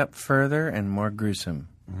one step further and more gruesome.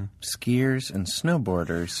 Mm-hmm. Skiers and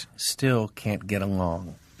snowboarders still can't get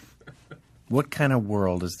along. What kind of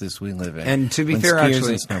world is this we live in? And to be fair, skiers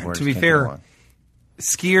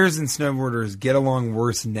and snowboarders get along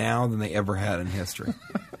worse now than they ever had in history.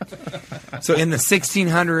 So in the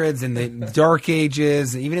 1600s, in the Dark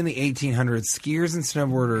Ages, even in the 1800s, skiers and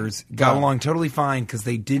snowboarders got along totally fine because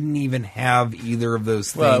they didn't even have either of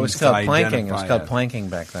those things. Well, it was called planking. It identify was called as. planking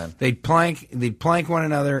back then. They'd plank one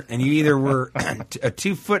another, and you either were a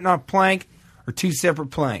 2-foot on a plank or 2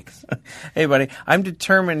 separate planks. Hey, buddy, I'm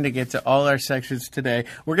determined to get to all our sections today.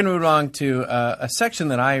 We're going to move on to a section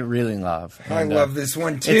that I really love. I love this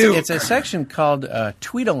one, too. It's a section called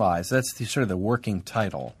Tweedleize. That's sort of the working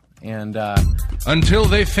title. And Until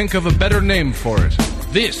they think of a better name for it,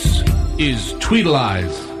 this is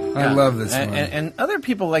Tweedleize. I love this one. And other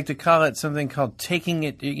people like to call it something called taking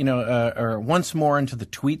it, or once more into the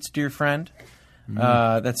tweets, dear friend.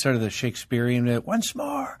 That's sort of the Shakespearean, once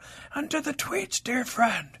more unto the tweets, dear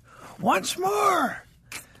friend. Once more.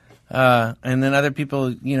 And then other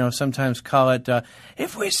people, sometimes call it,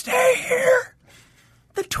 if we stay here,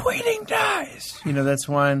 the tweeting dies. That's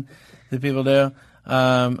one that people do.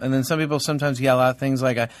 And then some people sometimes yell out things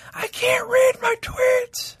like, I can't read my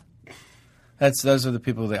tweets. Those are the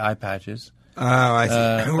people with the eye patches. Oh, I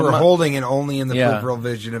see. Who are holding it only in the peripheral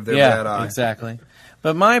vision of their bad eye. Yeah, exactly.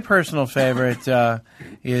 But my personal favorite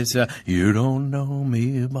is, you don't know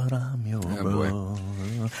me, but I'm your brother.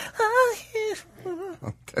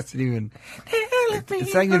 That's not even...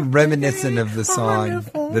 It's not even reminiscent of the song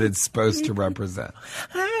that it's supposed to represent.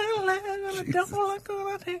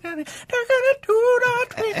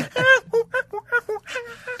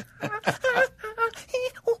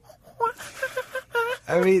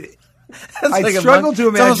 I mean, I struggle to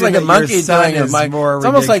imagine it's almost like a monkey doing it's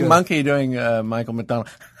almost like monkey doing Michael McDonald.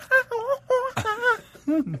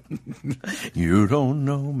 You don't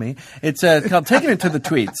know me. It's called Taking It to the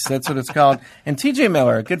Tweets. That's what it's called. And TJ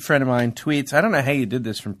Miller, a good friend of mine, tweets, I don't know how you did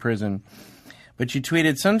this from prison, but you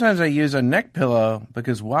tweeted, sometimes I use a neck pillow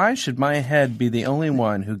because why should my head be the only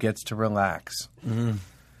one who gets to relax? Mm-hmm.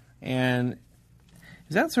 And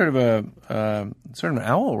is that sort of an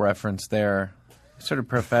owl reference there? Sort of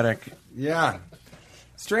prophetic. Yeah.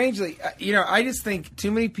 Strangely, I just think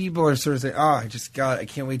too many people are sort of saying, I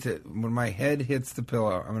can't wait to, when my head hits the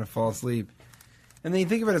pillow, I'm going to fall asleep. And then you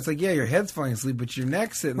think about it, it's like, yeah, your head's falling asleep, but your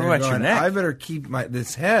neck's sitting there going, your neck? I better keep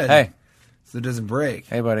this head so it doesn't break.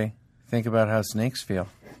 Hey, buddy, think about how snakes feel.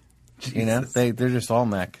 Jesus. They're just all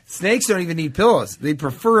neck. Snakes don't even need pillows. They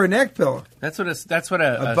prefer a neck pillow. That's what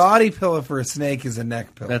a body pillow for a snake is a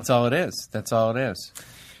neck pillow. That's all it is.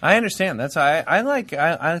 I understand.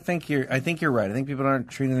 I think you're right. I think people aren't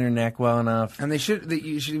treating their neck well enough. And you should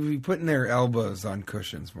be putting their elbows on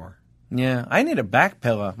cushions more. Yeah, I need a back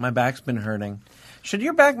pillow. My back's been hurting. Should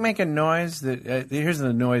your back make a noise? Here's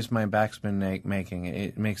the noise my back's been making.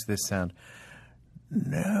 It makes this sound.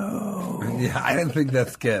 No. Yeah, I don't think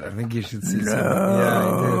that's good. I think you should see something. Yeah,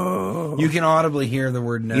 I do. You can audibly hear the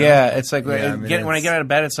word no. Yeah, it's like when I get out of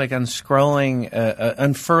bed, it's like unfurling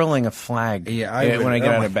a flag. Yeah, when I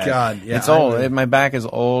get out of bed. God, yeah, it's old. My back is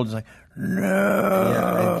old. It's like no.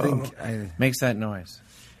 Yeah, I think makes that noise.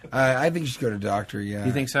 I think you should go to a doctor. Yeah,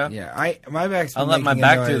 you think so? Yeah, my back's. I'll let my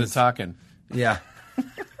back do the talking. Yeah.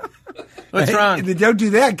 What's wrong? Don't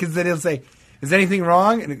do that because then he'll say, is anything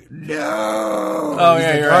wrong? And no. Oh,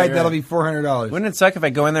 yeah, you're right. That'll be $400. Wouldn't it suck if I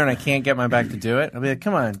go in there and I can't get my back to do it? I'll be like,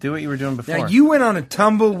 come on, do what you were doing before. Now, you went on a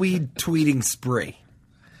tumbleweed tweeting spree.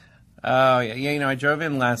 Oh, yeah. I drove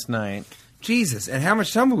in last night. Jesus. And how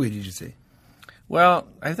much tumbleweed did you see? Well,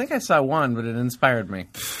 I think I saw one, but it inspired me.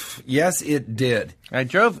 Yes, it did. I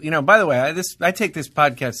drove, by the way, I take this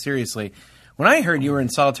podcast seriously. When I heard you were in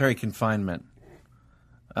solitary confinement,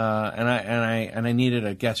 and I needed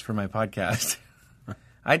a guest for my podcast,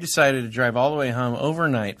 I decided to drive all the way home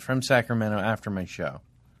overnight from Sacramento after my show.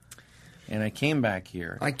 And I came back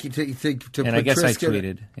here. I guess I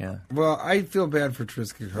tweeted. Yeah. Well, I feel bad for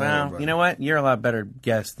Triskett Hurlibutton. Well, you know what? You're a lot better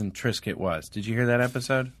guest than Triskett was. Did you hear that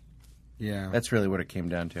episode? Yeah. That's really what it came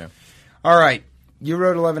down to. All right. You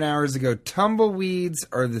wrote 11 hours ago, tumbleweeds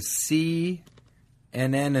are the sea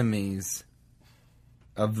anemones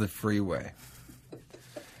of the freeway.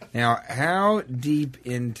 Now, how deep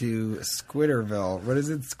into Squitterville? What is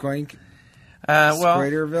it? Squitterville?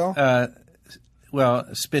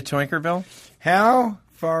 Spitoinkerville. How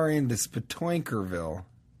far into Spitoinkerville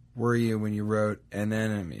were you when you wrote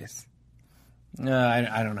anemones? I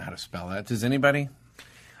don't know how to spell that. Does anybody?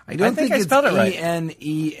 I think I spelled it right.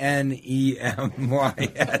 Enenemys.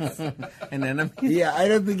 Anemones? Yeah, I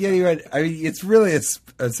don't think anyone. I mean, it's really a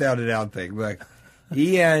sounded out thing. Like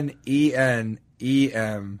ENENEM. You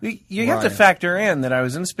have to factor in that I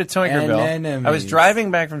was in Spitoinkerville. I was driving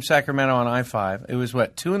back from Sacramento on I-5. It was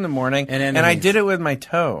 2 a.m, and I did it with my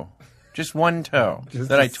toe, just one toe.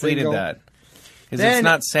 I tweeted that. Because it's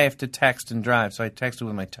not safe to text and drive, so I texted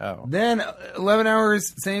with my toe. Then 11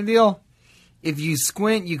 hours, same deal. If you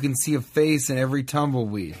squint, you can see a face in every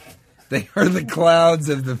tumbleweed. They are the clouds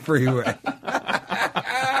of the freeway.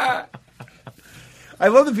 I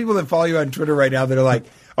love the people that follow you on Twitter right now that are like,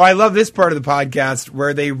 oh, I love this part of the podcast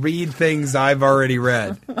where they read things I've already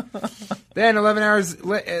read. Then 11 hours,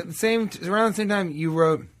 around the same time, you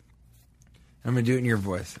wrote, I'm going to do it in your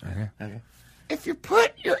voice. Okay. If you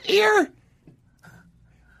put your ear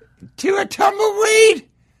to a tumbleweed,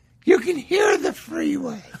 you can hear the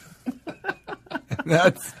freeway.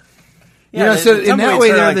 That's... so in that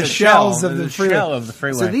way, they're like the shells of the freeway. Shell of the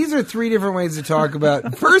freeway. So these are three different ways to talk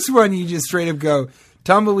about. First one, you just straight up go,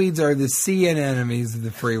 tumbleweeds are the sea anemones of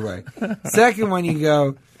the freeway. Second one, you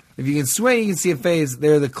go, if you can swing, you can see a face.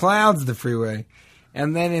 They're the clouds of the freeway.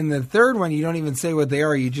 And then in the third one, you don't even say what they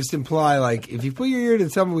are. You just imply, like, if you put your ear to the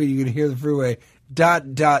tumbleweed, you can hear the freeway. ...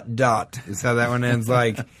 is how that one ends.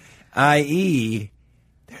 Like, i.e.,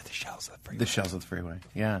 they're the shells of the freeway. The shells of the freeway,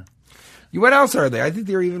 yeah. What else are they? I think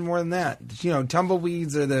they're even more than that.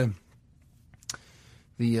 Tumbleweeds are the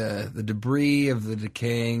debris of the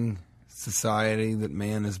decaying society that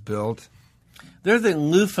man has built. They're the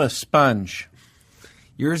loofah sponge.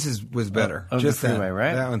 Yours was better. Of just the freeway, that,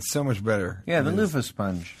 right? That one's so much better. Yeah, the loofah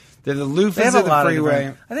sponge. They're the loofahs of the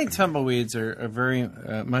freeway. I think tumbleweeds are very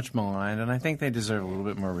much maligned, and I think they deserve a little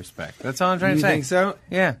bit more respect. That's all I'm trying to say. You think so?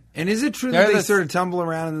 Yeah. And is it true that they sort of tumble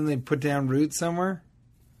around and then they put down roots somewhere?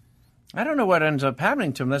 I don't know what ends up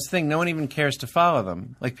happening to them. That's the thing. No one even cares to follow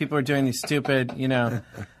them. Like, people are doing these stupid,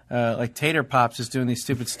 like Tater Pops is doing these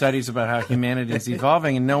stupid studies about how humanity is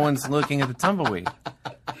evolving, and no one's looking at the tumbleweed.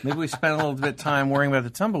 Maybe we spend a little bit of time worrying about the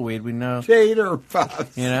tumbleweed. We know. Tater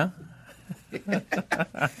Pops.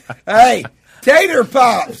 Hey, Tater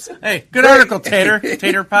Pops. Hey, good article, Tater.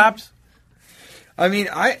 Tater Pops. I mean,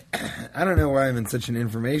 I don't know why I'm in such an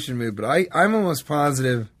information mood, but I'm almost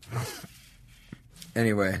positive.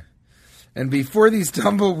 Anyway. And before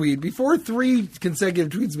three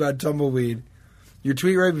consecutive tweets about tumbleweed, your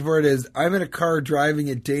tweet right before it is, I'm in a car driving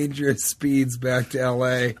at dangerous speeds back to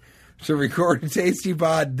L.A. to record a tasty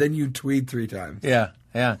pod, then you tweet 3 times.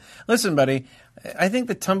 Yeah. Listen, buddy, I think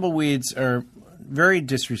the tumbleweeds are very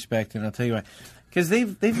disrespected, and I'll tell you why. Because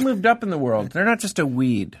they've moved up in the world. They're not just a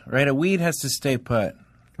weed, right? A weed has to stay put.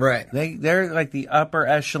 Right. They're like the upper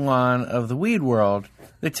echelon of the weed world.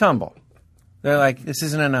 They tumble. They're like, this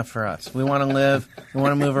isn't enough for us. We want to live. We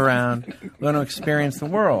want to move around. We want to experience the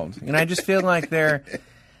world. And I just feel like they're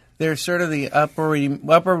sort of the upwardly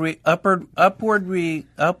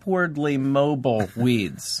mobile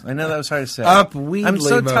weeds. I know that was hard to say. I'm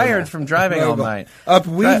so tired from driving all night.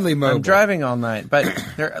 Upweedly mobile. I'm driving all night, but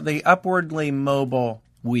they're the upwardly mobile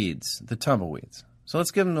weeds, the tumbleweeds. So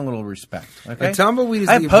let's give them a little respect. Okay. A tumbleweed is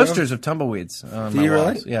I have posters of tumbleweeds on my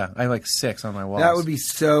walls. Really? Yeah, I have like 6 on my walls. That would be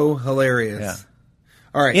so hilarious. Yeah.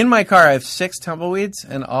 All right. In my car, I have 6 tumbleweeds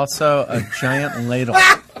and also a giant ladle.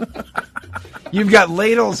 You've got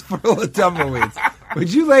ladles full of tumbleweeds.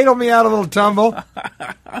 Would you ladle me out a little tumble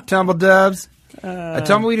dubs? A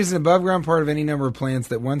tumbleweed is an above-ground part of any number of plants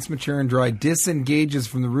that, once mature and dry, disengages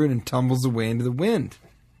from the root and tumbles away into the wind.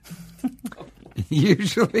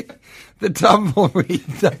 Usually, the tumbleweed...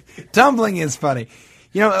 Tumbling is funny.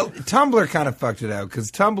 Tumblr kind of fucked it out, because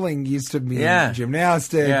tumbling used to mean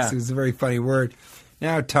gymnastics. Yeah. It was a very funny word.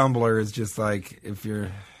 Now, Tumblr is just like, if you're,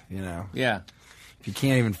 Yeah. If you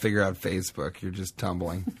can't even figure out Facebook, you're just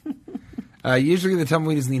tumbling. Usually, the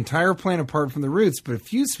tumbleweed is the entire plant apart from the roots, but a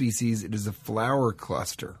few species, it is a flower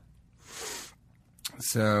cluster.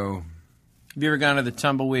 So... Have you ever gone to the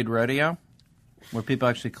Tumbleweed Rodeo? Where people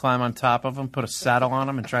actually climb on top of them, put a saddle on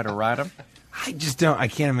them, and try to ride them? I just don't. I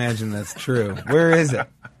can't imagine that's true. Where is it?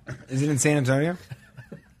 Is it in San Antonio?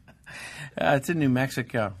 It's in New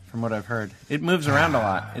Mexico, from what I've heard. It moves around a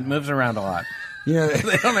lot. They don't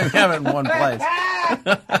even have it in one place.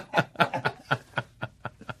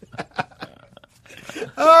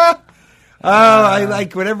 I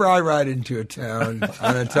like whenever I ride into a town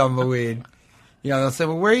on a tumbleweed. They'll say,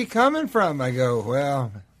 "Well, where are you coming from?" I go,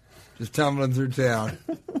 "Well, just tumbling through town.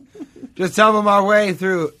 Just tumbling my way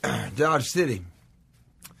through Dodge City.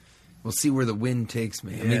 We'll see where the wind takes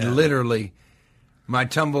me." I mean, literally, my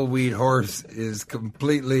tumbleweed horse is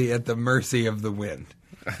completely at the mercy of the wind.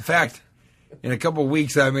 In fact, in a couple of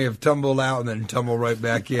weeks, I may have tumbled out and then tumble right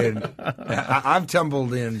back in. I've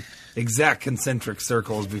tumbled in exact concentric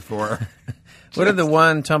circles before. What did the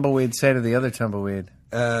one tumbleweed say to the other tumbleweed?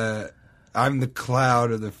 I'm the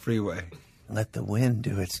cloud of the freeway. Let the wind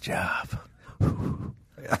do its job.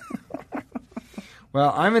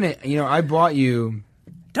 Well, I bought you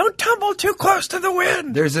Don't tumble too close to the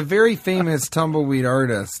wind. There's a very famous tumbleweed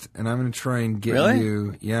artist, and I'm going to try and get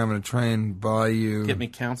you. Yeah, I'm going to try and buy you. Get me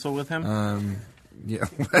counsel with him? Yeah,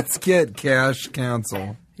 let's get Cash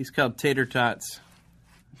counsel. He's called Tater Tots.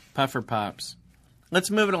 Puffer Pops. Let's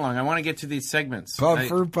move it along. I want to get to these segments.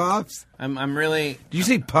 Puffer Pops? I'm really... Did you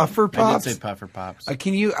say Puffer Pops? I did say Puffer Pops.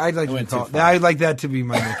 Can you... I'd like that to be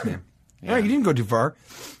my nickname. Yeah. All right, you didn't go too far.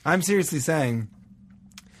 I'm seriously saying...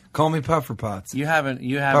 Call me Puffer Pots. You haven't.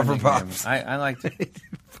 Puffer Pops. I like to.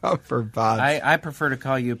 Puffer Pots. I prefer to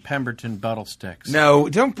call you Pemberton Buttlesticks. No,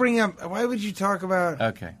 don't bring up. Why would you talk about?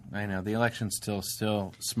 Okay, I know the election still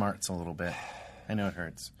smarts a little bit. I know it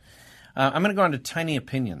hurts. I'm going to go on to tiny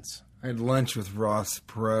opinions. I had lunch with Ross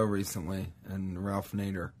Perot recently and Ralph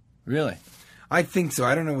Nader. Really? I think so.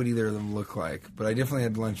 I don't know what either of them look like, but I definitely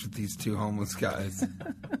had lunch with these two homeless guys.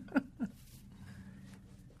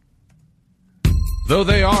 Though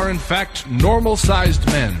they are, in fact, normal-sized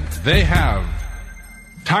men, they have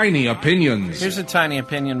tiny opinions. Here's a tiny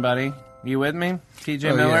opinion, buddy. You with me,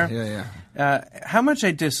 TJ Miller? Yeah. How much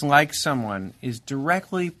I dislike someone is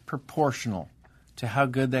directly proportional to how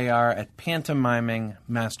good they are at pantomiming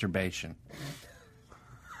masturbation.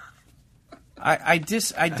 I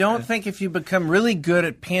don't think if you become really good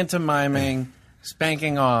at pantomiming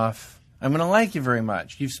spanking off, I'm going to like you very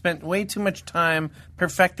much. You've spent way too much time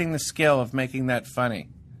perfecting the skill of making that funny.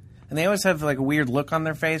 And they always have like a weird look on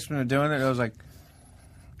their face when they're doing it. I was like,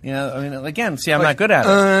 again, see, I'm not good at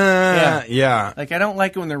it. Yeah. Like, I don't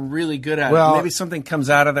like it when they're really good at it. Maybe something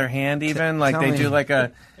comes out of their hand even. Like they do like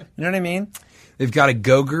a, you know what I mean? They've got a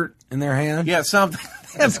Go-Gurt in their hand? Yeah, something.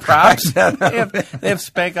 They have props. They have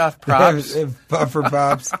spank-off props. They have Puffer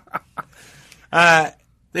Pops.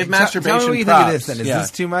 They have masturbation Tell me what you props. think of this then. Is this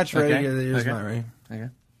too much? Right? Okay. Here's mine, right?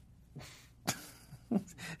 Okay.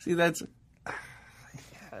 See, that's...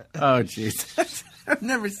 Oh, jeez. I've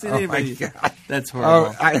never seen anybody... My God. That's horrible.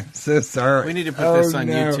 Oh, I'm so sorry. We need to put this on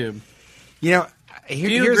YouTube. You know, do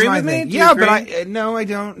you here's agree my with thing. me? Yeah, but I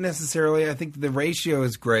don't necessarily. I think the ratio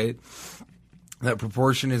is great. That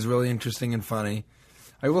proportion is really interesting and funny.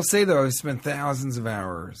 I will say, though, I've spent thousands of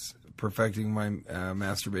hours perfecting my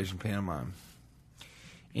masturbation pantomime.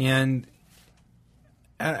 And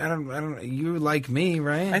I don't. You like me,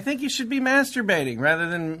 right? I think you should be masturbating rather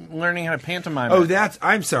than learning how to pantomime. Oh,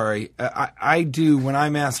 I'm sorry. I do when I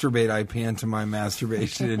masturbate. I pantomime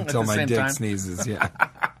masturbation until my dick sneezes. Yeah,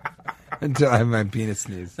 until I have my penis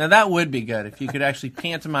sneeze. Now that would be good if you could actually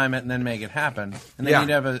pantomime it and then make it happen. And then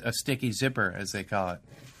you'd have a sticky zipper, as they call it.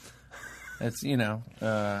 That's,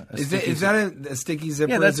 is that a sticky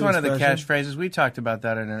zipper? Yeah, that's one of the catchphrases. We talked about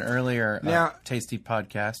that in an earlier tasty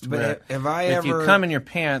podcast. But if you come in your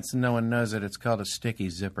pants and no one knows it, it's called a sticky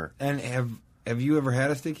zipper. And have you ever had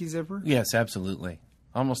a sticky zipper? Yes, absolutely.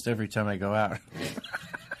 Almost every time I go out.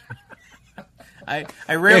 I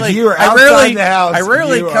rarely. If you were outside the house, I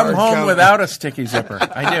rarely come home without a sticky zipper.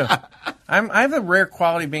 I do. I have the rare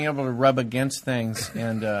quality of being able to rub against things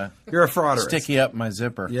and you're a frauderist. Sticky up my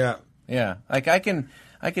zipper. Yeah. Yeah, like I can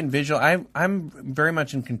visual. I'm very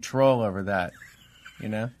much in control over that.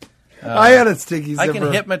 I had a sticky zipper. I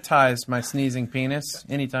can hypnotize my sneezing penis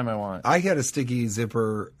anytime I want. I had a sticky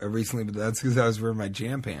zipper recently, but that's because I was wearing my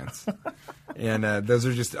jam pants, and those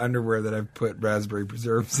are just underwear that I've put raspberry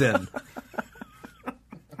preserves in.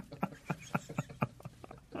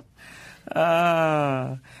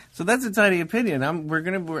 So that's a tiny opinion. I'm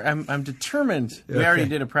determined. We already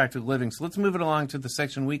did a practical living, so let's move it along to the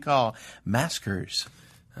section we call Maskers.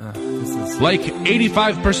 Like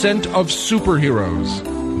 85% of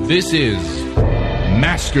superheroes, this is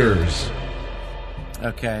Maskers.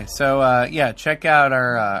 Okay, so check out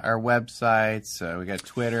our websites. We got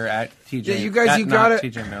Twitter at TJ. Yeah, you guys, you got it.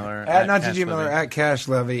 TJ Miller at not TJ Miller at Cash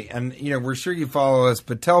Levy, and we're sure you follow us.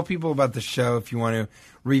 But tell people about the show if you want to.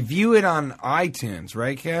 Review it on iTunes,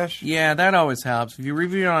 right, Cash? Yeah, that always helps. If you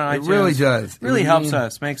review it on iTunes, it really does. It really helps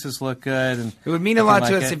us, makes us look good. And it would mean a lot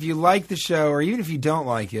to us if you like the show, or even if you don't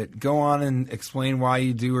like it. Go on and explain why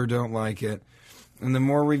you do or don't like it. And the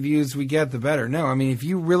more reviews we get, the better. No, I mean, if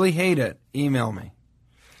you really hate it, email me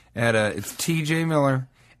at it's TJ Miller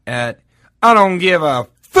at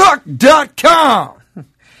IDon'tGiveAFuck.com.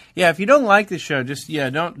 Yeah, if you don't like the show, just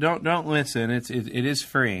don't listen. It is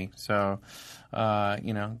free, so.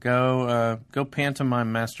 Go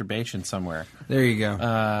pantomime masturbation somewhere. There you go.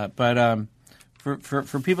 But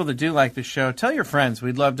for people that do like the show, tell your friends.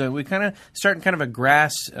 We'd love to. We kind of start kind of a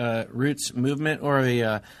grass roots movement, or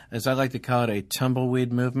as I like to call it, a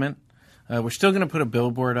tumbleweed movement. We're still going to put a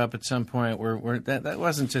billboard up at some point. That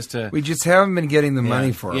wasn't just a. We just haven't been getting the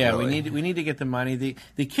money for it. Yeah, really. we need to get the money. The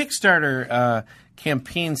Kickstarter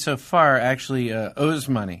campaign so far actually owes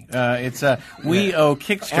money. It's we owe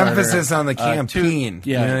Kickstarter emphasis on the campaign.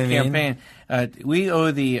 You know what I mean? Campaign. We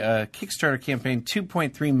owe the Kickstarter campaign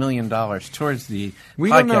 $2.3 million towards the podcast.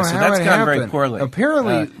 Don't know so how that's it gone happened. very poorly.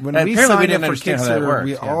 Apparently, when we signed didn't up for understand how that Kickstarter, worked.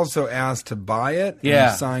 we also asked to buy it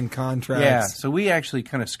and sign contracts. Yeah, so we actually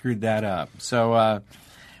kind of screwed that up. So,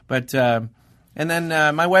 and then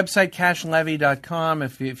my website, cashandlevy.com.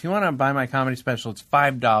 If you want to buy my comedy special, it's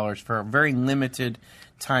 $5 for a very limited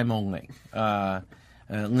time only.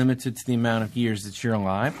 Limited to the amount of years that you're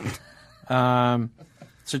alive.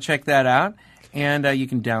 So check that out, and you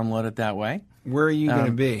can download it that way. Where are you going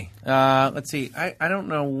to be? Let's see. I don't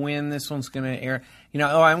know when this one's going to air.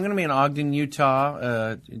 I'm going to be in Ogden,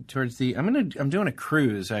 Utah. I'm doing a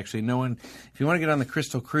cruise actually. If you want to get on the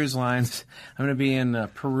Crystal Cruise Lines, I'm going to be in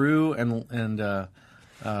Peru and.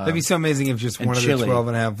 That'd be so amazing if just one Chile. of the 12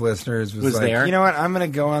 and a half listeners was like, there. you know what, I'm going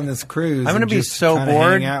to go on this cruise. I'm going to be just so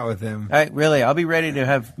bored. Hang out with him. I'll be ready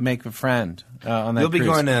to make a friend on that. You'll be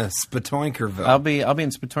cruise. going to Spatoinkerville. I'll be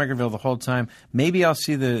in Spatoinkerville the whole time. Maybe I'll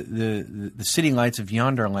see the city lights of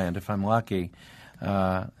Yonderland if I'm lucky.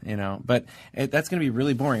 But that's going to be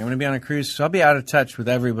really boring. I'm going to be on a cruise, so I'll be out of touch with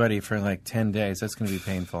everybody for like 10 days. That's going to be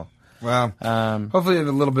painful. Well, hopefully you have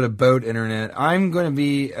a little bit of boat internet. I'm going to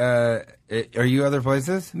be. Are you other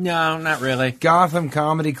places? No, not really. Gotham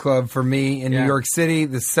Comedy Club for me in New York City,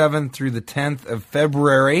 the 7th through the 10th of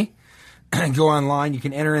February. Go online. You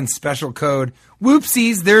can enter in special code.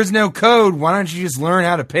 Whoopsies, there's no code. Why don't you just learn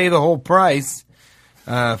how to pay the whole price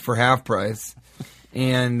for half price?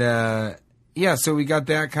 And, so we got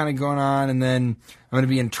that kind of going on. And then I'm going to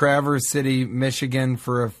be in Traverse City, Michigan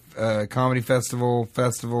for a comedy film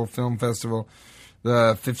festival.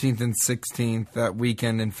 The 15th and 16th, that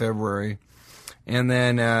weekend in February. And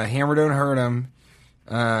then Hammer Don't Hurt 'Em,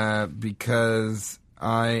 because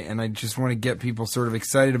I just want to get people sort of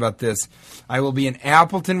excited about this. I will be in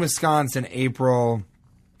Appleton, Wisconsin, April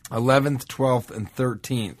 11th, 12th, and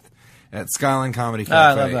 13th at Skyline Comedy Cafe.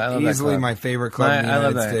 I love that. Easily my favorite club in the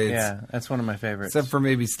United States. Yeah, that's one of my favorites. Except for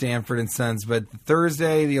maybe Stanford and Sons. But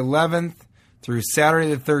Thursday, the 11th, through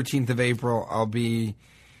Saturday, the 13th of April, I'll be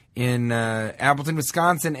in Appleton,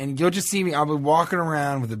 Wisconsin, and you'll just see me. I'll be walking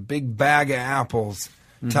around with a big bag of apples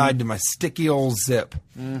tied to my sticky old zip.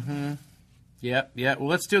 Mm-hmm. Yep. Well,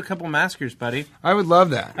 let's do a couple maskers, buddy. I would love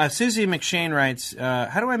that. Susie McShane writes,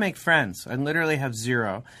 how do I make friends? I literally have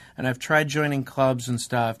zero, and I've tried joining clubs and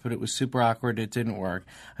stuff, but it was super awkward. It didn't work.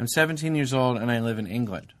 I'm 17 years old, and I live in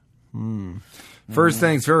England. First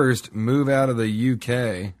things first, move out of the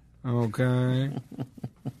UK. Okay.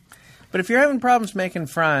 But if you're having problems making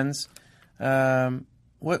friends,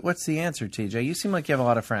 what's the answer, TJ? You seem like you have a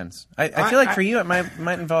lot of friends. I feel like for you it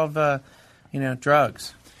might involve,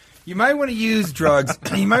 drugs. You might want to use drugs.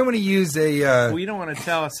 You might want to use a... well, you don't want to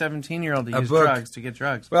tell a 17-year-old to use drugs to get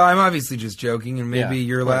drugs. Well, I'm obviously just joking, and maybe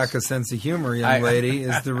your lack of sense of humor, young lady,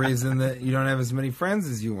 is the reason that you don't have as many friends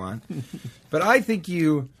as you want. But I think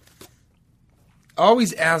you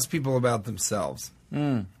always ask people about themselves.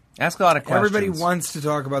 Ask a lot of questions. Everybody wants to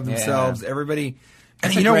talk about themselves. Everybody...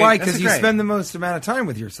 That's you know why? Because you spend the most amount of time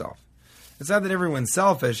with yourself. It's not that everyone's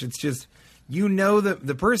selfish. It's just you know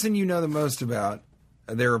the person you know the most about,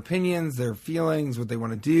 their opinions, their feelings, what they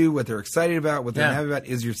want to do, what they're excited about, what they're happy about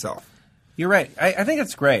is yourself. You're right. I think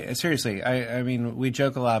it's great. Seriously. I mean, we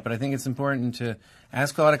joke a lot, but I think it's important to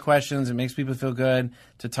ask a lot of questions. It makes people feel good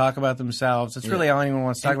to talk about themselves. That's really all anyone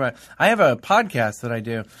wants to talk about. I have a podcast that I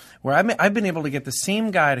do where I've been able to get the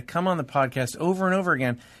same guy to come on the podcast over and over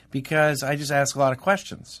again because I just ask a lot of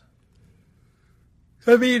questions.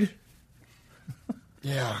 I mean,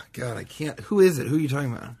 yeah, God, I can't. Who is it? Who are you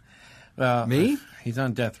talking about? Me? He's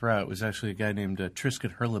on death row. It was actually a guy named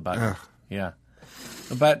Triskett Hurlibutton. Ugh. Yeah.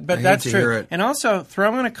 But that's true. And also,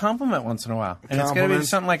 throw in a compliment once in a while. And it's got to be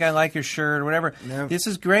something like, I like your shirt or whatever. Nope. This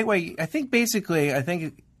is a great way. I think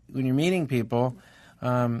when you're meeting people,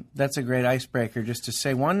 that's a great icebreaker, just to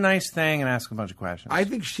say one nice thing and ask a bunch of questions. I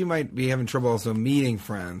think she might be having trouble also meeting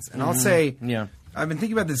friends. And I'll say, I've been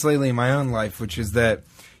thinking about this lately in my own life, which is that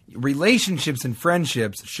relationships and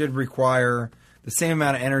friendships should require the same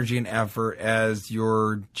amount of energy and effort as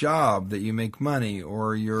your job that you make money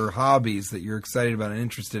or your hobbies that you're excited about and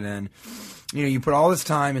interested in. You know, you put all this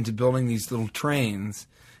time into building these little trains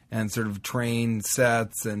and sort of train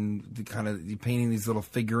sets and kind of painting these little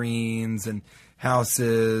figurines and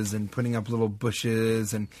houses and putting up little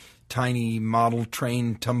bushes and tiny model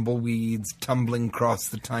train tumbleweeds tumbling across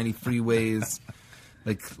the tiny freeways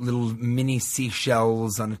like little mini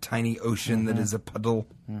seashells on a tiny ocean that is a puddle.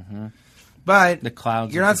 Mm-hmm. But the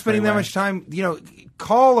clouds. You're not spending that much time.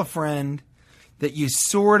 Call a friend that you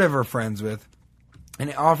sort of are friends with,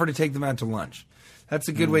 and offer to take them out to lunch. That's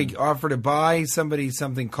a good way. Offer to buy somebody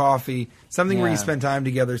something, coffee, something where you spend time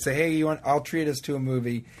together. Say, hey, I'll treat us to a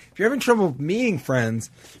movie. If you're having trouble meeting friends,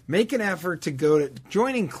 make an effort to go to.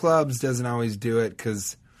 Joining clubs doesn't always do it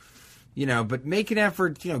because, but make an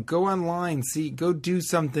effort. Go online, go do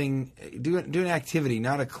something, do an activity,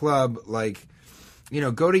 not a club. Like,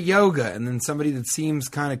 go to yoga, and then somebody that seems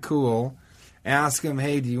kind of cool. Ask them,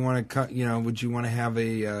 hey, do you want to, would you want to have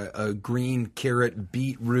a green carrot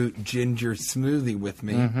beetroot ginger smoothie with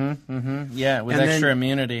me? Mm-hmm, mm-hmm. Yeah, with extra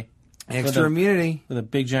immunity. Immunity. With a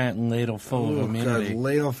big giant ladle full of immunity. God,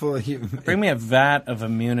 ladle full of Bring me a vat of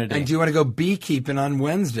immunity. And do you want to go beekeeping on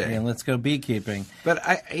Wednesday? Yeah, let's go beekeeping. But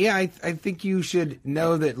I think you should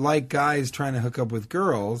know that like guys trying to hook up with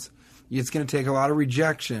girls, it's going to take a lot of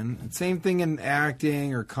rejection. Same thing in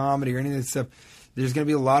acting or comedy or any of this stuff. There's going to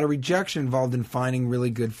be a lot of rejection involved in finding really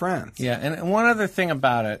good friends. Yeah, and one other thing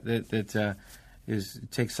about it that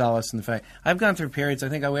takes solace in the fact I've gone through periods. I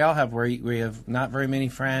think we all have where you have not very many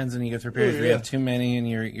friends, and you go through periods where you have too many, and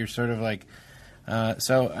you're sort of like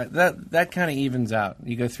so that kind of evens out.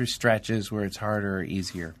 You go through stretches where it's harder or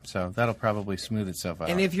easier, so that'll probably smooth itself out.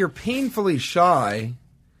 And if you're painfully shy,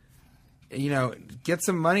 get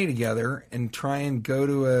some money together and try and go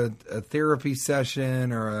to a therapy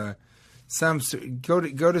session or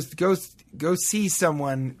go see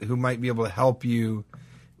someone who might be able to help you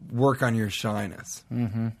work on your shyness.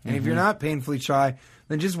 Mm-hmm, and if you're not painfully shy,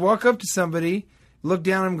 then just walk up to somebody, look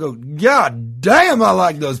down and go, God damn, I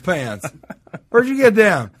like those pants. Where'd you get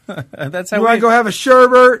them? That's how you want to go have a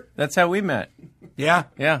sherbet? That's how we met. Yeah?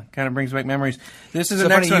 Yeah, kind of brings back memories. This is so the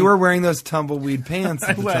next funny, one. You were wearing those tumbleweed pants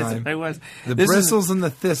at the time. I was. The bristles and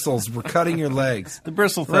the thistles were cutting your legs. The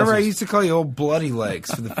bristle thistles. Remember, I used to call you old bloody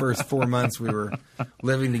legs for the first 4 months we were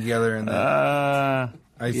living together in the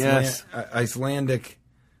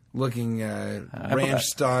Icelandic-looking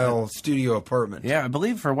ranch-style studio apartment. Yeah, I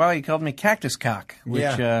believe for a while you called me Cactus Cock,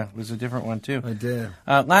 which was a different one, too. I did.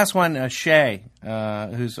 Last one, Shay,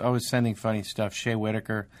 who's always sending funny stuff, Shay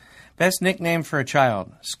Whitaker. Best nickname for a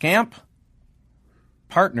child: Scamp,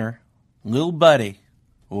 Partner, Lil Buddy,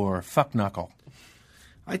 or Fuck Knuckle.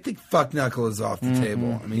 I think Fuck Knuckle is off the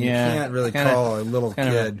table. I mean, you can't really call a little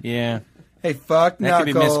kid. Hey, Fuck Knuckle. That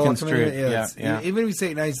could be misconstrued. Even if you say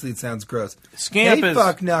it nicely, it sounds gross. Scamp is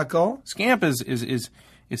Fuck Knuckle. Scamp is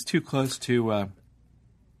too close to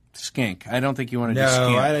skink. I don't think you want to do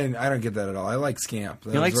Scamp. No, I don't get that at all. I like Scamp.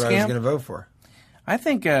 That you like what Scamp? I was going to vote for. I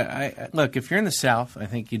think, look, if you're in the South, I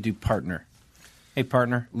think you do Partner. Hey,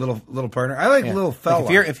 Partner. Little Partner. I like Little Fella.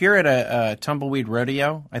 Like if you're at a Tumbleweed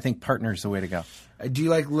Rodeo, I think Partner's the way to go. Do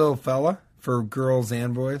you like Little Fella for girls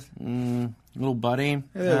and boys? Little Buddy.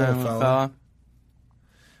 Little fella.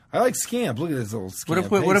 I like Scamp. Look at this little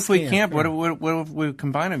Scamp. What if we camp? What if we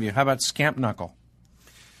combine of you? How about Scamp Knuckle?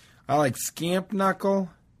 I like Scamp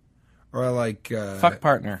Knuckle. Or I like Fuck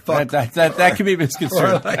Partner. That could be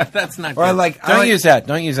misconstrued. That's not good. Don't use that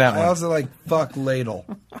one. I also like Fuck Ladle.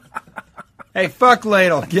 Hey, Fuck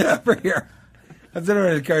Ladle, get over here. That's what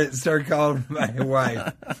I'm going to start calling my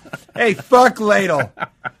wife. Hey, Fuck Ladle. Why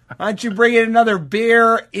don't you bring in another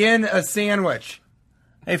beer in a sandwich?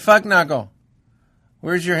 Hey, Fuck Knuckle.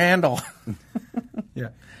 Where's your handle? Yeah.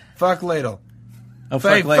 Fuck Ladle. Oh,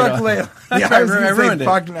 Fuck Ladle. Fuck Ladle. Yeah, I ruined it.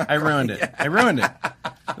 I ruined it. I ruined it.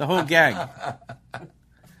 The whole gag.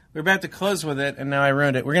 We're about to close with it, and now I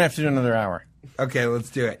ruined it. We're going to have to do another hour. Okay, let's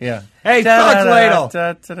do it. Yeah. Hey, Fuck Ladle,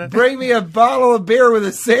 bring me a bottle of beer with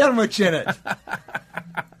a sandwich in it.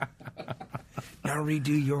 Now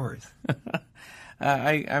redo yours.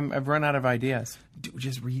 I've run out of ideas.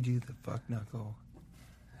 Just redo the Fuck Knuckle.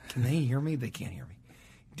 Can they hear me? They can't hear me.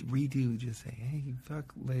 Redo, just say, hey,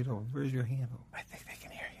 Fuck Ladle, where's your handle? I think they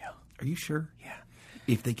can hear you. Are you sure? Yeah.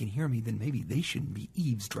 If they can hear me, then maybe they shouldn't be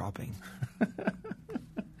eavesdropping.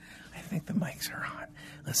 I think the mics are on.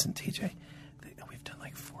 Listen, TJ, we've done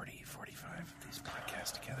like 40, 45 of these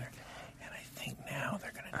podcasts together, and I think now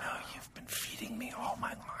they're going to know you've been feeding me all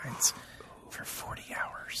my lines for 40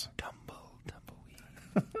 hours. Tumbleweed.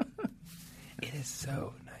 It is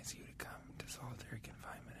so nice of you to come to solitary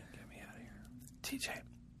confinement and get me out of here. TJ,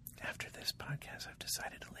 after this podcast, I've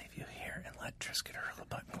decided to leave you here and let Triskett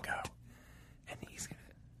Hurlibutton go. And he's going to...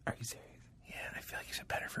 Are you serious? Yeah, I feel like he's a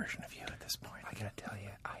better version of you at this point. I gotta tell you,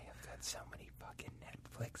 I have got so many fucking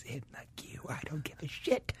Netflix in the queue. I don't give a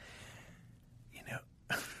shit. You know,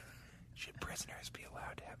 should prisoners be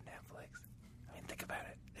allowed to have Netflix? I mean, think about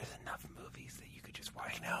it. There's enough movies that you could just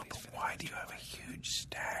watch. I know, but why do you have a huge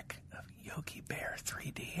Yogi Bear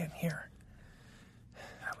 3D in here.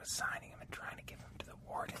 I was signing him and trying to give him to the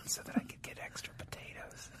warden so that I could get extra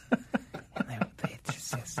potatoes. And they just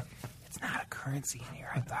says, it's not a currency in here.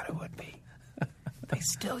 I thought it would be. They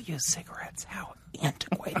still use cigarettes. How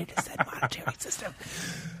antiquated is that monetary system?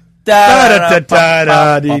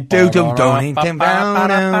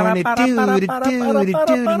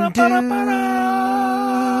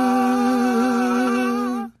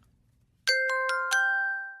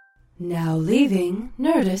 Now leaving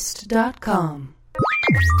Nerdist.com.